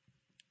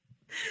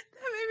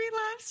made me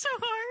laugh so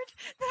hard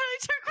that I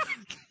took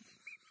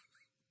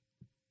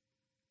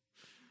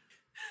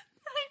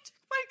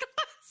my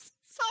glasses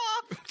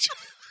off.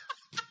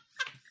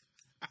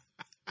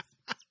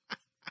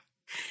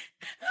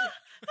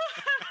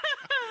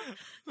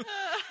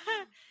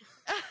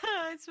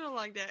 It's been a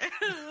long day.